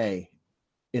with Renee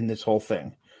in this whole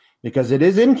thing, because it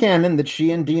is in canon that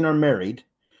she and Dean are married.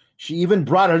 She even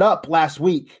brought it up last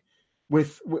week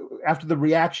after the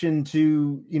reaction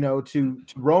to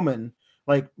Roman,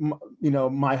 like,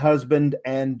 my husband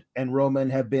and Roman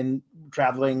have been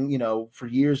traveling, for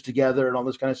years together and all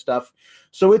this kind of stuff.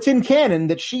 So it's in canon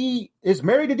that she is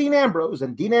married to Dean Ambrose,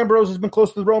 and Dean Ambrose has been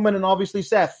close to Roman and obviously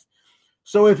Seth.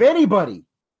 So if anybody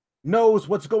knows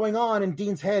what's going on in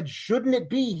Dean's head, shouldn't it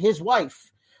be his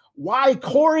wife? Why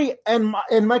Corey and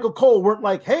Michael Cole weren't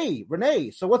like, hey,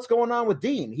 Renee, so what's going on with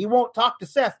Dean? He won't talk to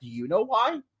Seth. Do you know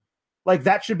why? Like,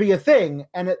 that should be a thing.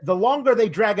 And the longer they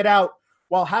drag it out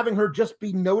while having her just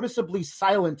be noticeably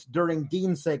silent during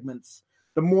Dean segments,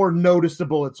 the more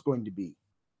noticeable it's going to be.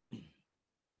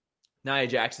 Nia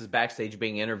Jax is backstage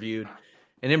being interviewed,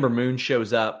 and Ember Moon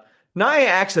shows up. Nia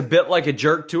acts a bit like a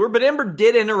jerk to her, but Ember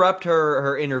did interrupt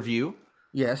her interview.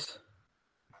 Yes.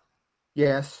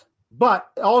 But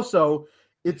also,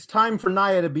 it's time for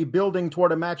Nia to be building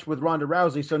toward a match with Ronda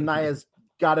Rousey, so Nia's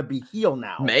got to be heel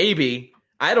now. Maybe.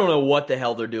 I don't know what the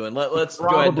hell they're doing. Let's go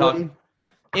ahead and talk.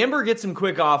 Ember gets some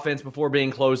quick offense before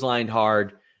being clotheslined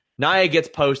hard. Nia gets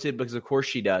posted because, of course,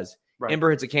 she does. Right. Ember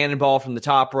hits a cannonball from the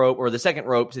top rope or the second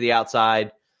rope to the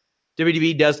outside.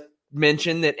 WWE does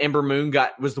mention that Ember Moon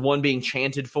was the one being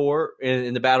chanted for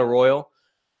in the Battle Royal.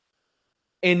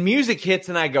 And music hits,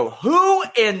 and I go, who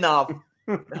is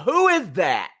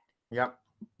that? Yep.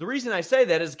 The reason I say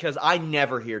that is because I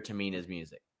never hear Tamina's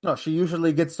music. No, she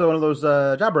usually gets one of those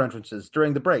jobber entrances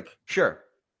during the break. Sure.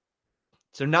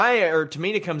 So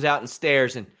Tamina comes out and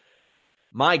stares, and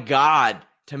my God,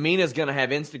 Tamina's going to have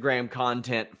Instagram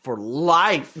content for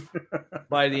life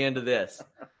by the end of this.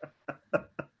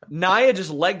 Nia just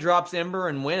leg drops Ember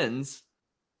and wins.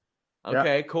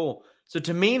 Okay, yep. Cool. So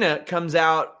Tamina comes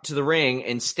out to the ring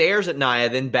and stares at Nia,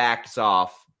 then backs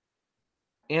off.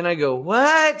 And I go,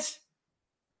 what?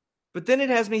 But then it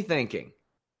has me thinking.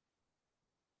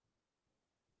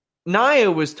 Nia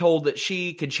was told that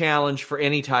she could challenge for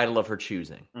any title of her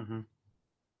choosing. Mm-hmm.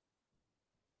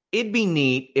 It'd be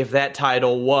neat if that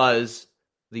title was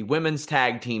the women's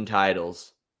tag team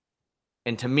titles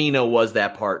and Tamina was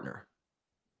that partner.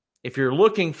 If you're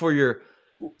looking for your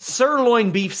sirloin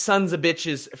beef sons of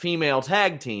bitches female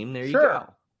tag team, there you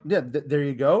go. Yeah, there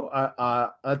you go.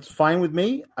 That's fine with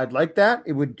me. I'd like that.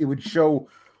 It would show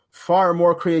far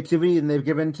more creativity than they've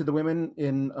given to the women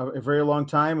in a very long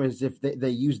time, as if they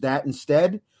use that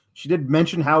instead. She did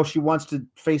mention how she wants to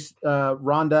face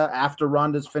Ronda after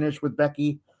Ronda's finished with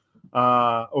Becky.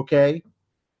 Okay.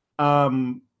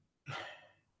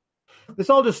 This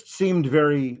all just seemed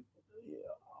very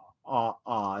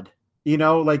odd.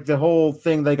 Like the whole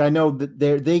thing, like I know that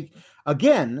they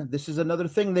again, this is another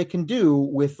thing they can do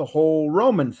with the whole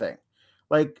Roman thing.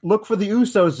 Like, look for the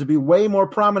Usos to be way more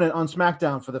prominent on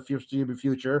SmackDown for the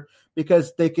future,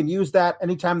 because they can use that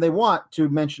anytime they want to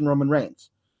mention Roman Reigns.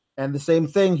 And the same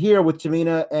thing here with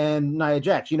Tamina and Nia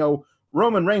Jax.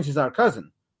 Roman Reigns is our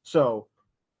cousin. So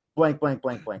blank, blank,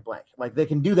 blank, blank, blank. Like, they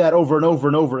can do that over and over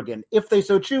and over again if they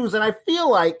so choose. And I feel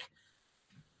like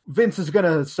Vince is going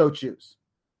to so choose.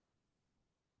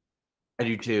 I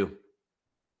do too.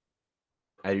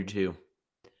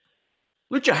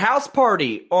 Lucha House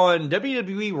Party on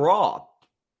WWE Raw.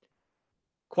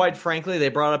 Quite frankly, they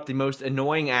brought up the most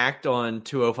annoying act on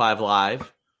 205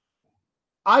 Live.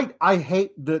 I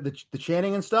hate the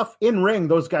chanting and stuff. In ring,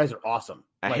 those guys are awesome.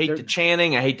 I hate the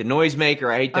chanting. I hate the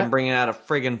noisemaker. I hate them bringing out a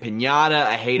friggin' piñata.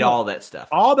 I hate all that stuff.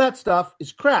 All that stuff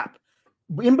is crap.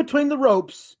 In between the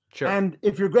ropes, sure. And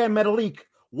if you're Grand Metalik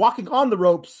walking on the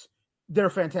ropes, they're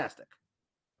fantastic.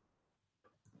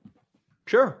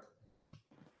 Sure.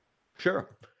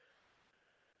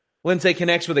 Lindsay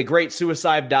connects with a great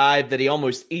suicide dive that he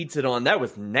almost eats it on. That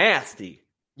was nasty.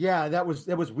 Yeah, that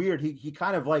was weird. He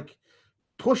kind of like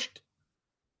pushed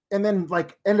and then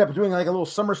like ended up doing like a little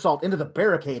somersault into the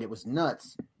barricade. It was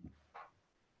nuts.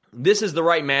 This is the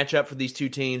right matchup for these two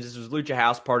teams. This was Lucha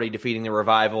House Party defeating the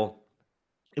Revival.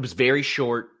 It was very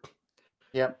short.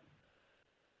 Yep.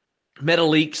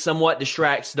 Metalik somewhat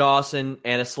distracts Dawson,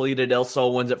 and Salida del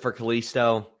Sol wins it for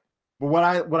Kalisto. But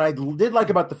what I did like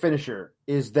about the finisher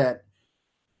is that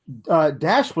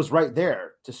Dash was right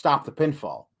there to stop the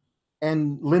pinfall,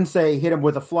 and Lindsay hit him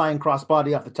with a flying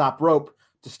crossbody off the top rope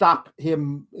to stop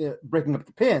him breaking up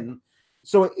the pin.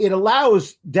 So it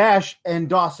allows Dash and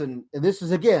Dawson, and this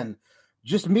is again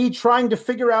just me trying to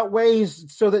figure out ways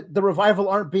so that the Revival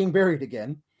aren't being buried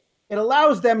again. It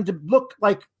allows them to look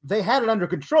like they had it under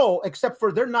control, except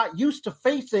for they're not used to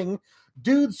facing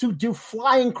dudes who do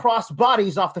flying cross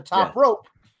bodies off the top rope.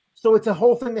 So it's a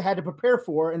whole thing they had to prepare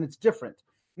for, and it's different.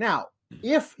 Now,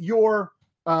 if you're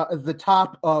the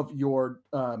top of your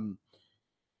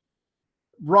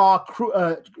Raw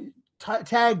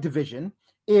tag division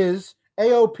is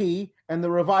AOP and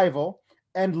the Revival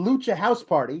and Lucha House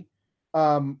Party,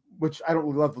 which I don't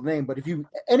really love the name, but if you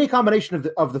any combination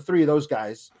of the three of those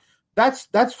guys,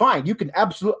 that's fine. You can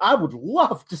absolutely. I would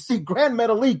love to see Grand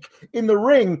Metalik in the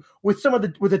ring with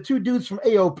with the two dudes from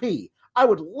AOP. I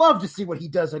would love to see what he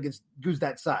does against dudes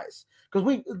that size, because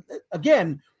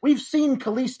we've seen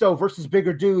Kalisto versus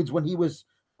bigger dudes when he was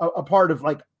a part of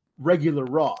like regular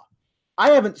Raw.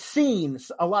 I haven't seen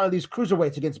a lot of these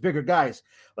cruiserweights against bigger guys.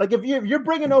 Like if you're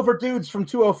bringing over dudes from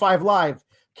 205 Live,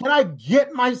 can I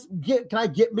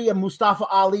get me a Mustafa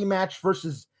Ali match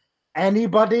versus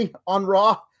anybody on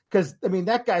Raw? Because I mean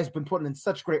that guy's been putting in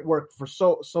such great work for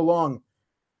so long.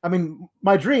 I mean,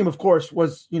 my dream, of course,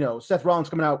 was Seth Rollins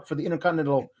coming out for the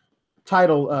Intercontinental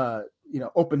title,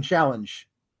 open challenge,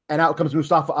 and out comes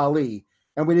Mustafa Ali,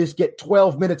 and we just get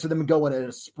 12 minutes of them going at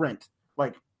a sprint,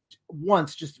 like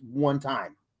just one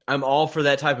time. I'm all for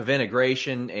that type of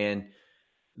integration, and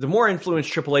the more influence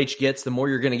Triple H gets, the more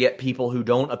you're going to get people who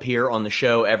don't appear on the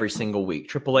show every single week.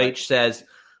 Triple H says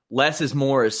less is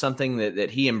more is something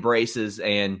that he embraces,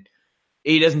 and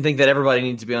he doesn't think that everybody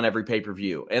needs to be on every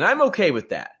pay-per-view. And I'm okay with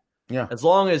that. Yeah. As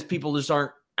long as people just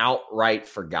aren't outright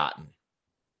forgotten.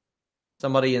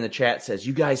 Somebody in the chat says,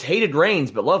 you guys hated Reigns,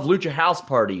 but love Lucha House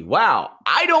Party. Wow.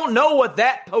 I don't know what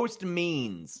that post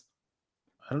means.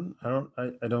 I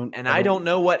don't. And I don't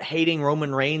know what hating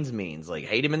Roman Reigns means. Like,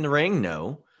 hate him in the ring?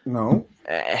 No.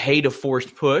 Hate a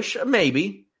forced push?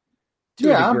 Maybe.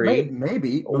 To a degree.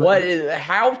 Maybe.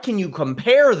 How can you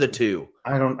compare the two?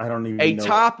 I don't even know. A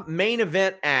top main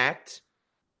event act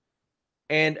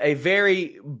and a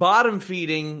very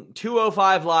bottom-feeding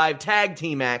 205 Live tag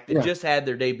team act that just had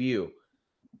their debut.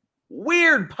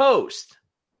 Weird post.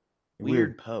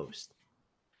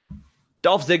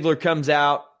 Dolph Ziggler comes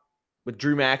out with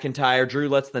Drew McIntyre. Drew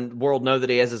lets the world know that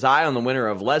he has his eye on the winner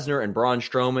of Lesnar and Braun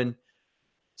Strowman.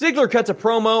 Ziggler cuts a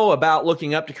promo about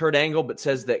looking up to Kurt Angle, but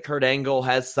says that Kurt Angle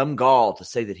has some gall to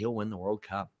say that he'll win the World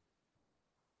Cup.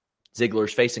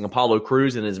 Ziggler's facing Apollo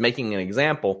Crews and is making an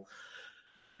example.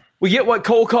 We get what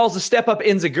Cole calls a step-up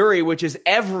enziguri, which is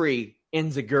every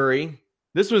enziguri.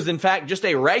 This was, in fact, just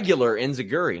a regular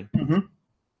enziguri. Mm-hmm.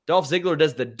 Dolph Ziggler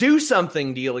does the do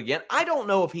something deal again. I don't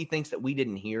know if he thinks that we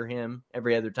didn't hear him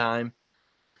every other time.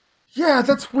 Yeah,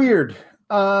 that's weird.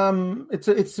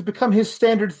 It's become his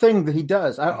standard thing that he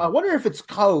does. I wonder if it's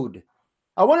code.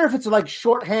 I wonder if it's like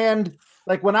shorthand.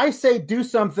 Like when I say do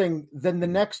something, then the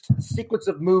next sequence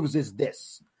of moves is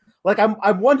this. Like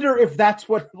I wonder if that's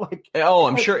what like. Oh,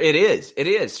 I'm sure it is. It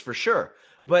is for sure.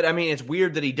 But I mean, it's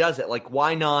weird that he does it. Like,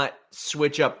 why not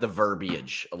switch up the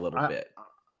verbiage a little bit?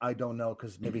 I don't know,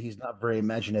 because maybe he's not very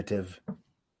imaginative.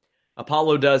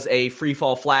 Apollo does a free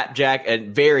fall flapjack, a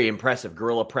very impressive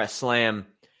gorilla press slam,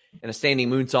 and a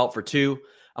standing moonsault for 2.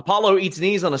 Apollo eats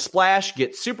knees on a splash,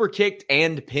 gets super kicked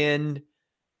and pinned.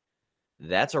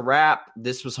 That's a wrap.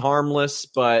 This was harmless,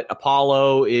 but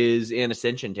Apollo is in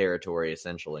Ascension territory,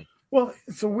 essentially. Well,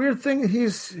 it's a weird thing.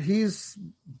 He's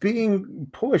being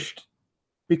pushed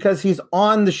because he's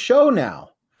on the show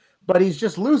now, but he's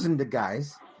just losing to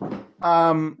guys.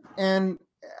 And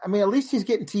I mean, at least he's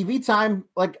getting TV time.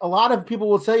 Like a lot of people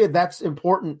will tell you that's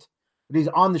important that he's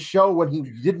on the show when he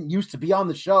didn't used to be on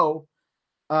the show.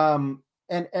 And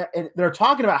they're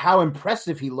talking about how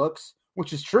impressive he looks,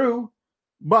 which is true.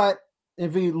 But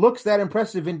if he looks that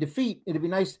impressive in defeat, it'd be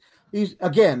nice. This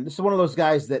is one of those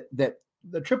guys that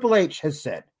the Triple H has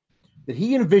said that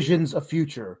he envisions a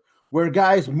future where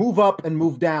guys move up and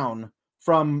move down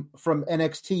from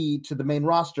NXT to the main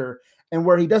roster, and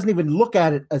where he doesn't even look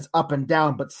at it as up and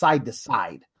down, but side to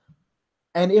side.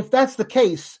 And if that's the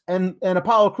case, and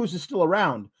Apollo Crews is still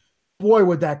around, boy,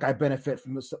 would that guy benefit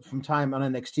from time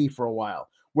on NXT for a while,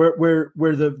 where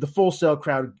the Full Sail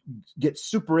crowd gets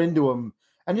super into him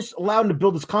and just allow him to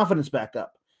build his confidence back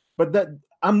up. But that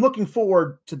I'm looking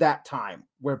forward to that time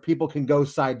where people can go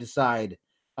side to side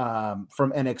from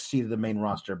NXT to the main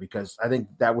roster, because I think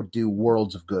that would do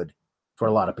worlds of good for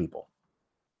a lot of people.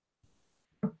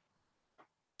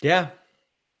 Yeah.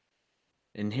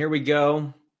 And here we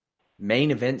go. Main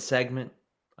event segment.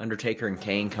 Undertaker and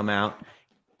Kane come out.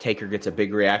 Taker gets a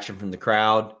big reaction from the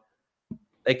crowd.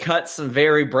 They cut some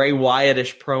very Bray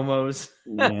Wyatt-ish promos.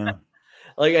 Yeah.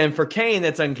 And for Kane,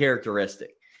 that's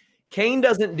uncharacteristic. Kane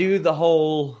doesn't do the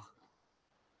whole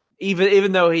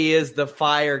Even though he is the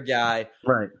fire guy,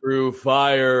 right? Through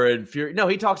fire and fury. No,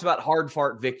 he talks about hard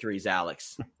fart victories,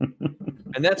 Alex,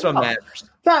 and that's what matters.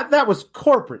 That was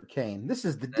corporate Kane. This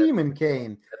is the Demon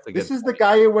Kane. This is the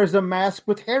guy who wears a mask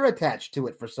with hair attached to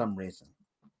it for some reason.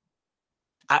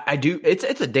 I do. It's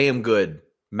a damn good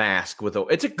mask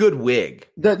it's a good wig.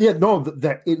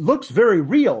 It looks very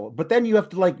real, but then you have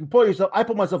to like pull yourself. I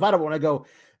pull myself out of it when I go,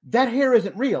 that hair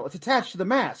isn't real. It's attached to the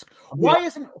mask. Why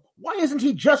isn't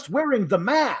he just wearing the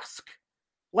mask?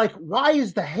 Like, why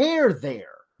is the hair there?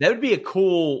 That would be a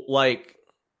cool like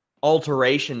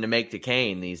alteration to make to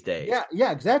Kane these days.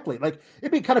 Yeah, exactly. Like,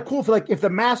 it'd be kind of cool if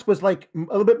the mask was like a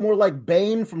little bit more like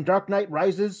Bane from Dark Knight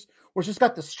Rises, where it's just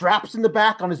got the straps in the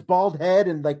back on his bald head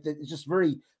and like it's just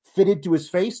very fitted to his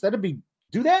face.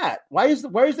 Do that. Why is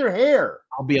there hair?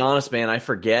 I'll be honest, man. I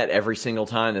forget every single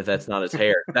time that's not his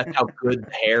hair. That's how good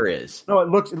the hair is. No, it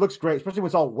looks great, especially when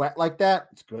it's all wet like that.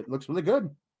 It's good. It looks really good.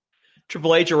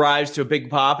 Triple H arrives to a big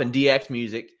pop and DX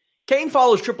music. Kane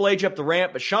follows Triple H up the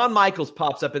ramp, but Shawn Michaels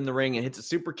pops up in the ring and hits a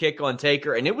super kick on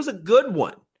Taker, and it was a good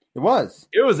one. It was.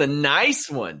 It was a nice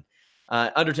one.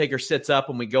 Undertaker sits up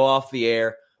when we go off the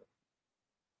air.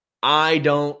 I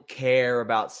don't care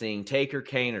about seeing Taker,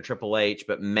 Kane, or Triple H,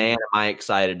 but man, am I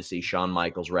excited to see Shawn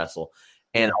Michaels wrestle.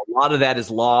 And a lot of that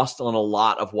is lost on a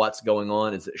lot of what's going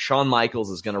on is that Shawn Michaels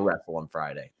is going to wrestle on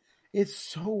Friday. It's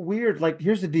so weird. Like,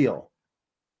 here's the deal.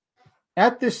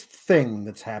 At this thing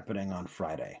that's happening on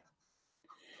Friday,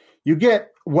 you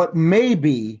get what may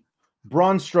be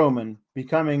Braun Strowman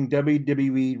becoming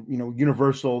WWE,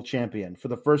 Universal Champion for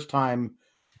the first time,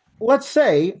 let's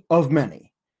say, of many.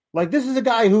 Like, this is a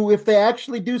guy who, if they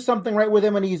actually do something right with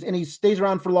him and he stays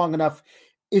around for long enough,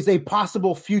 is a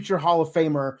possible future Hall of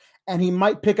Famer, and he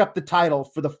might pick up the title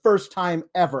for the first time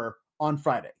ever on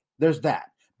Friday. There's that.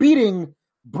 Beating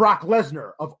Brock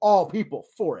Lesnar, of all people,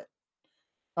 for it.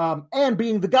 And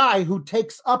being the guy who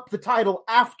takes up the title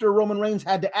after Roman Reigns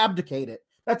had to abdicate it.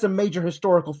 That's a major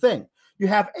historical thing. You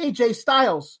have AJ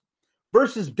Styles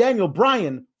versus Daniel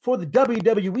Bryan for the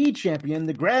WWE champion,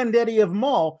 the granddaddy of them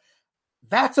all.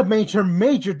 That's a major,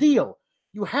 major deal.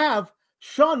 You have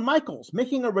Shawn Michaels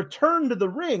making a return to the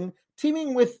ring,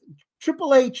 teaming with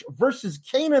Triple H versus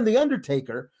Kane and The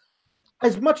Undertaker.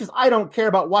 As much as I don't care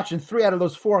about watching 3 out of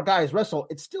those 4 guys wrestle,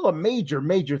 it's still a major,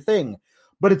 major thing.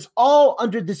 But it's all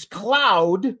under this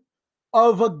cloud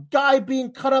of a guy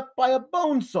being cut up by a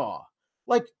bone saw.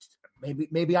 Like,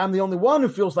 maybe I'm the only one who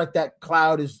feels like that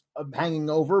cloud is hanging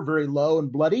over very low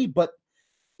and bloody, but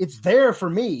it's there for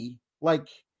me. Like,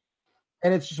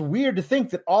 and it's just weird to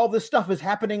think that all this stuff is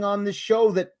happening on this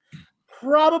show that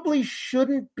probably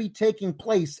shouldn't be taking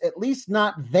place, at least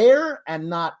not there and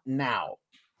not now.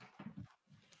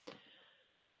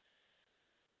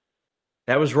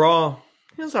 That was Raw.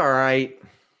 It was all right.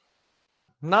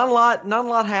 Not a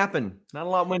lot happened. Not a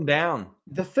lot went down.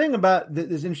 The thing about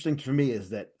that is interesting for me is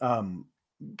that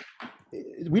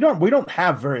we don't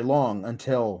have very long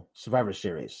until Survivor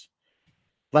Series.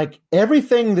 Like,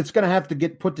 everything that's going to have to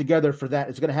get put together for that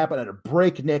is going to happen at a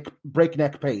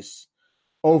breakneck pace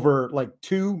over like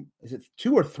 2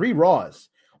 or 3 Raws.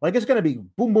 Like, it's going to be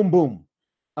boom, boom, boom.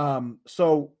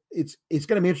 So it's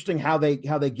going to be interesting how they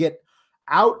get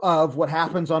out of what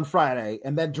happens on Friday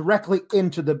and then directly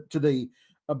into the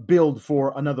build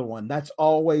for another one. That's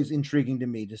always intriguing to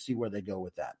me to see where they go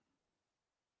with that.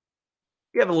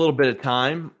 We have a little bit of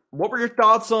time. What were your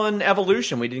thoughts on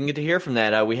Evolution? We didn't get to hear from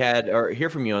that. Hear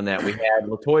from you on that. We had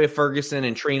LaToya Ferguson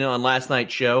and Trina on last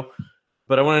night's show,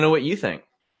 but I want to know what you think.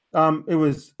 It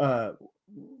was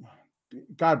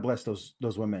God bless those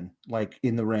women, like,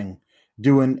 in the ring,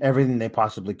 doing everything they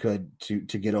possibly could to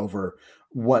get over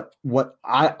what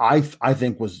I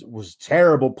think was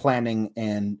terrible planning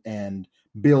and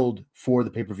build for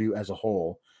the pay-per-view as a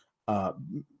whole.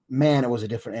 Man, it was a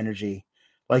different energy.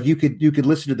 Like, you could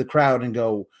listen to the crowd and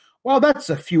go, well, that's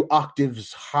a few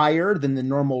octaves higher than the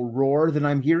normal roar that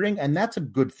I'm hearing, and that's a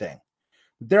good thing.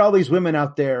 There are all these women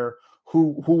out there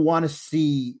who want to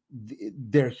see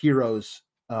their heroes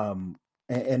and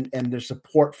their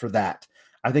support for that.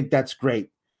 I think that's great.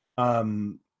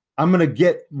 I'm going to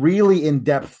get really in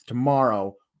depth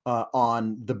tomorrow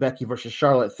on the Becky versus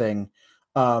Charlotte thing,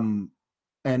 and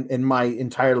my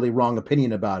entirely wrong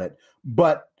opinion about it.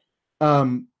 But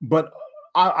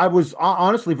I was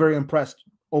honestly very impressed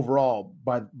overall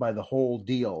by the whole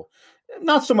deal.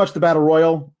 Not so much the Battle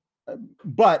Royal,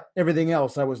 but everything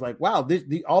else. I was like, wow,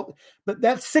 but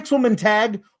that 6-woman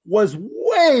tag was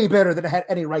way better than it had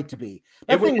any right to be.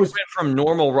 That thing went from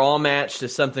normal Raw match to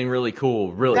something really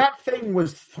cool. Really, that thing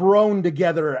was thrown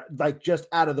together like just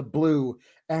out of the blue,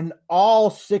 and all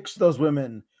 6 of those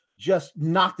women just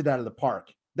knocked it out of the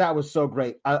park. That was so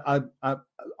great. I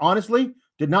honestly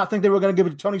did not think they were going to give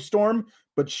it to Toni Storm,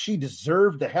 but she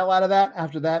deserved the hell out of that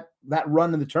after that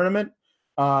run in the tournament.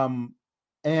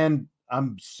 And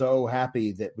I'm so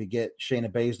happy that we get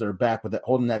Shayna Baszler back with it,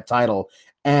 holding that title,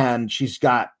 and she's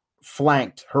got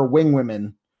flanked her wing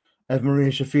women as Marina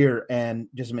Shafir and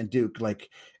Jessamine Duke. Like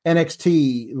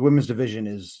NXT women's division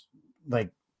is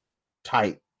like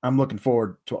tight. I'm looking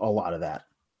forward to a lot of that.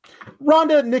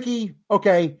 Ronda, Nikki,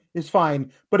 okay, is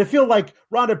fine, but I feel like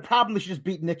Ronda probably should just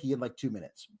beat Nikki in like 2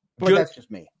 minutes. But that's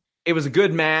just me. It was a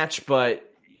good match,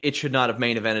 but it should not have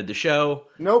main evented the show.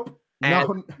 Nope. As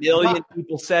No, a million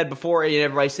people said before, and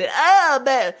everybody said,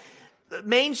 "Oh,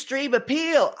 mainstream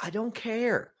appeal." I don't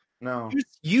care. no.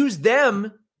 Use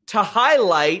them to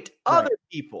highlight other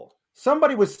people.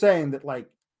 Somebody was saying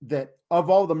that of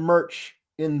all the merch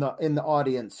in the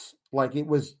audience, like it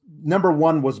was number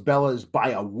one was Bella's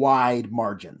by a wide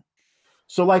margin.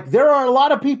 So like there are a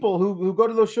lot of people who go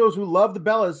to those shows who love the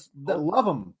Bellas that love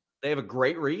them. They have a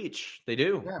great reach. They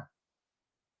do. Yeah.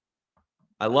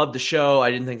 I loved the show. I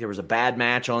didn't think there was a bad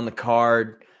match on the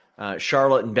card.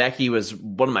 Charlotte and Becky was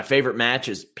one of my favorite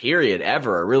matches, period,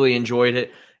 ever. I really enjoyed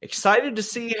it. Excited to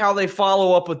see how they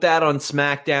follow up with that on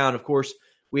SmackDown. Of course,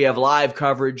 we have live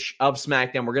coverage of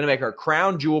SmackDown. We're going to make our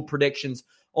crown jewel predictions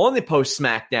on the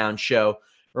post-SmackDown show.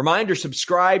 Reminder,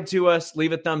 subscribe to us.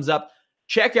 Leave a thumbs up.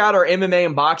 Check out our MMA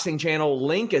and boxing channel.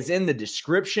 Link is in the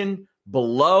description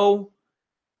below.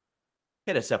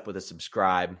 Hit us up with a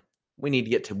subscribe. We need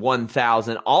to get to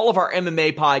 1,000. All of our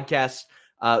MMA podcasts,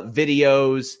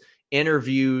 videos,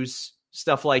 interviews,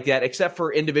 stuff like that, except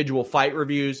for individual fight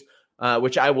reviews,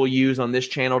 which I will use on this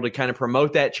channel to kind of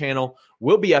promote that channel,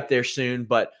 will be up there soon.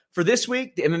 But for this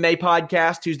week, the MMA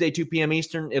podcast, Tuesday, 2 p.m.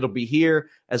 Eastern, it'll be here,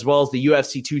 as well as the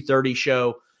UFC 230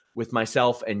 show with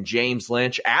myself and James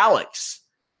Lynch. Alex,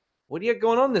 what do you got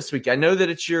going on this week? I know that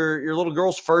it's your little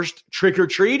girl's first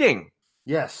trick-or-treating.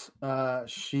 Yes,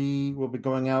 she will be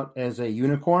going out as a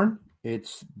unicorn.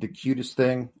 It's the cutest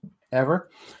thing ever.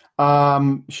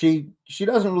 She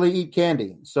doesn't really eat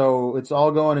candy, so it's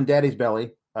all going in Daddy's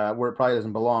belly, where it probably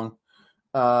doesn't belong.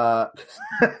 But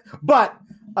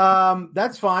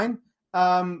that's fine.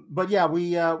 But yeah,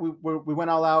 we went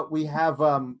all out. We have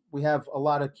a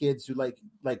lot of kids who like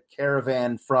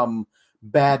caravan from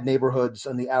bad neighborhoods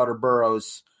in the outer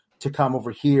boroughs to come over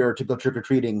here to go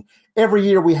trick-or-treating. Every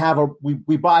year we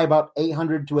buy about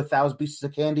 800 to 1,000 pieces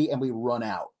of candy and we run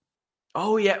out.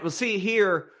 Oh yeah. Well, see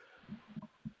here,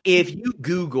 if you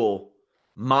Google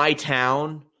my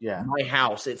town, my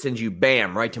house, it sends you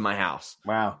bam right to my house.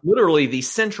 Wow. Literally the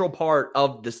central part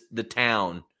of the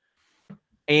town.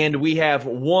 And we have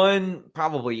one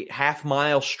probably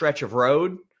half-mile stretch of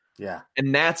road. Yeah.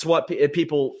 And that's what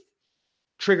people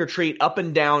trick-or-treat up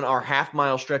and down our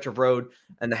half-mile stretch of road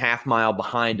and the half-mile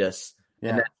behind us. Yeah.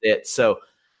 And that's it. So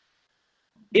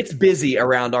it's busy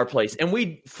around our place.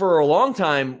 And for a long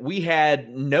time, we had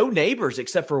no neighbors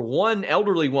except for one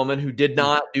elderly woman who did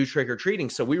not do trick-or-treating.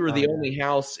 So we were the only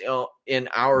house in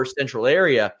our central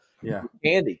area with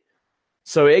candy.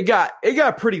 So it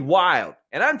got pretty wild.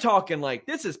 And I'm talking like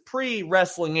this is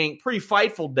pre-Wrestling Inc.,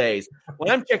 pre-Fightful days.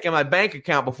 When I'm checking my bank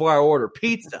account before I order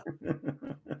pizza,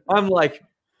 I'm like,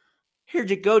 here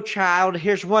you go, child.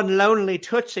 Here's one lonely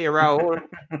Tootsie Roll.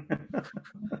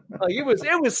 It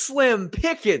was slim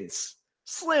pickings.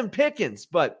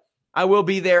 But I will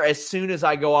be there as soon as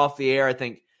I go off the air. I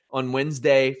think on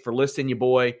Wednesday for Listen Ya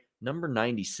Boy, number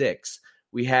 96.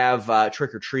 We have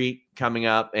Trick or Treat coming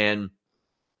up, and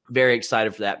very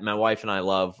excited for that. My wife and I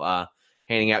love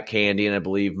handing out candy, and I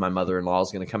believe my mother-in-law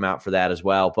is going to come out for that as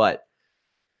well. But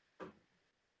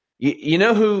you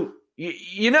know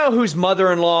whose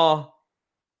mother-in-law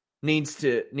needs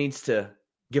to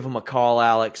give him a call,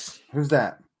 Alex? Who's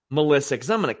that? Melissa, because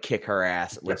I'm going to kick her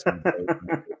ass at Listen.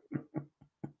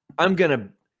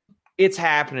 It's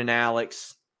happening,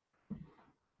 Alex.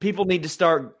 People need to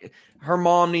start. Her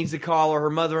mom needs to call her. Her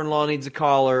mother-in-law needs to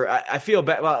call her. I feel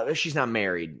bad. Well, she's not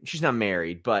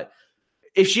married. But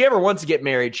if she ever wants to get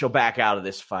married, she'll back out of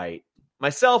this fight.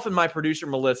 Myself and my producer,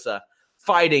 Melissa,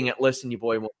 fighting at Listen You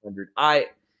Boy 100.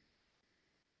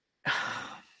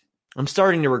 I'm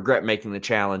starting to regret making the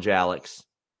challenge, Alex.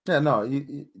 Yeah, no.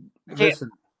 Listen.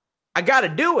 I got to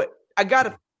do it. I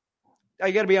got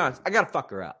to be honest. I got to fuck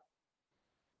her up.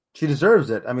 She deserves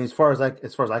it. I mean, as far as I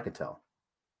could tell.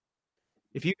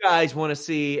 If you guys want to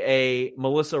see a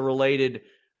Melissa-related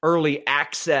early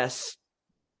access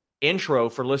intro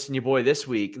for Listen Your Boy this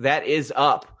week, that is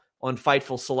up on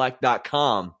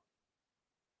FightfulSelect.com.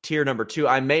 Tier number 2.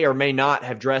 I may or may not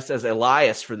have dressed as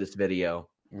Elias for this video.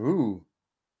 Ooh.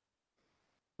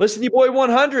 Listen, you boy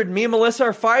 100, me and Melissa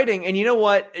are fighting. And you know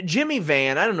what? Jimmy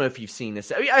Van, I don't know if you've seen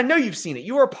this. I know you've seen it.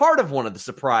 You were a part of one of the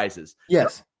surprises.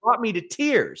 Yes. It brought me to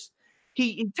tears.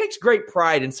 He takes great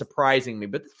pride in surprising me.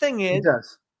 But the thing is, He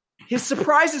does. his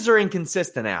surprises are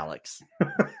inconsistent, Alex.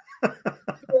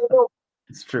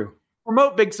 It's true.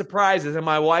 Promote big surprises, and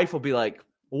my wife will be like,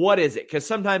 what is it? Because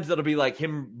sometimes it'll be like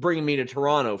him bringing me to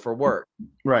Toronto for work.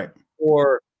 Right.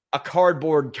 Or a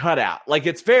cardboard cutout. Like,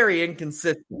 it's very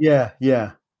inconsistent.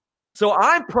 Yeah. So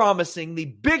I'm promising the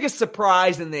biggest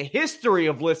surprise in the history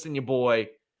of Listen Ya Boy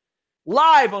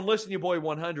live on Listen Ya Boy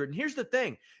 100. And here's the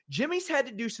thing. Jimmy's had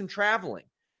to do some traveling.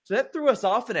 So that threw us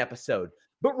off an episode.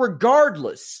 But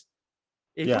regardless,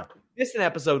 if you missed an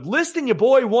episode, Listen Ya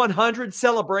Boy 100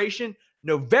 celebration,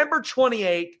 November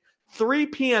 28th, 3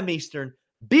 p.m. Eastern.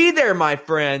 Be there, my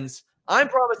friends. I'm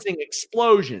promising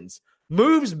explosions,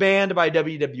 moves banned by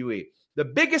WWE, the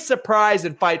biggest surprise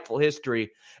in Fightful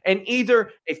history, and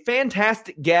either a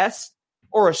fantastic guest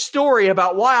or a story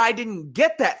about why I didn't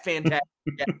get that fantastic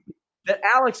guest that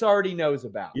Alex already knows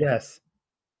about. Yes.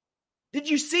 Did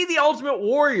you see the Ultimate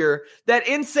Warrior, that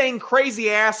insane, crazy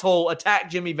asshole,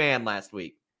 attack Jimmy Van last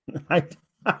week?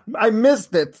 I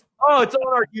missed it. Oh, it's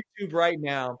on our YouTube right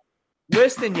now.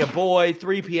 Listen Ya Boy,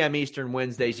 3 p.m. Eastern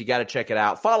Wednesdays. You got to check it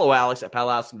out. Follow Alex at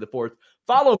Palowski IV.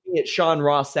 Follow me at Sean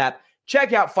Rossap.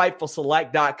 Check out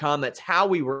FightfulSelect.com. That's how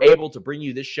we were able to bring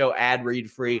you this show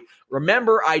ad-read free.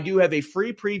 Remember, I do have a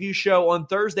free preview show on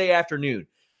Thursday afternoon.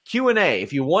 Q&A.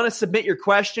 If you want to submit your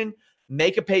question,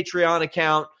 make a Patreon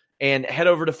account and head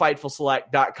over to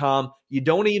FightfulSelect.com. You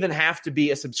don't even have to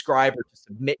be a subscriber to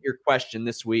submit your question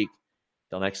this week.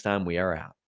 Till next time, we are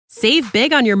out. Save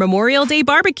big on your Memorial Day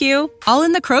barbecue, all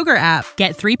in the Kroger app.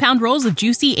 Get 3-pound rolls of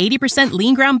juicy 80%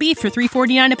 lean ground beef for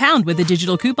 $3.49 a pound with a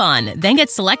digital coupon. Then get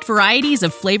select varieties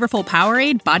of flavorful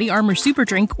Powerade, Body Armor Super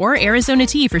Drink, or Arizona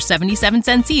tea for 77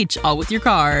 cents each, all with your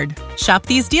card. Shop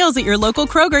these deals at your local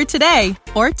Kroger today,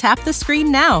 or tap the screen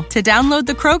now to download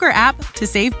the Kroger app to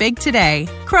save big today.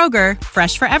 Kroger,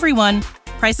 fresh for everyone.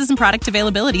 Prices and product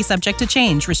availability subject to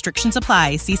change. Restrictions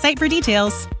apply. See site for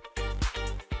details.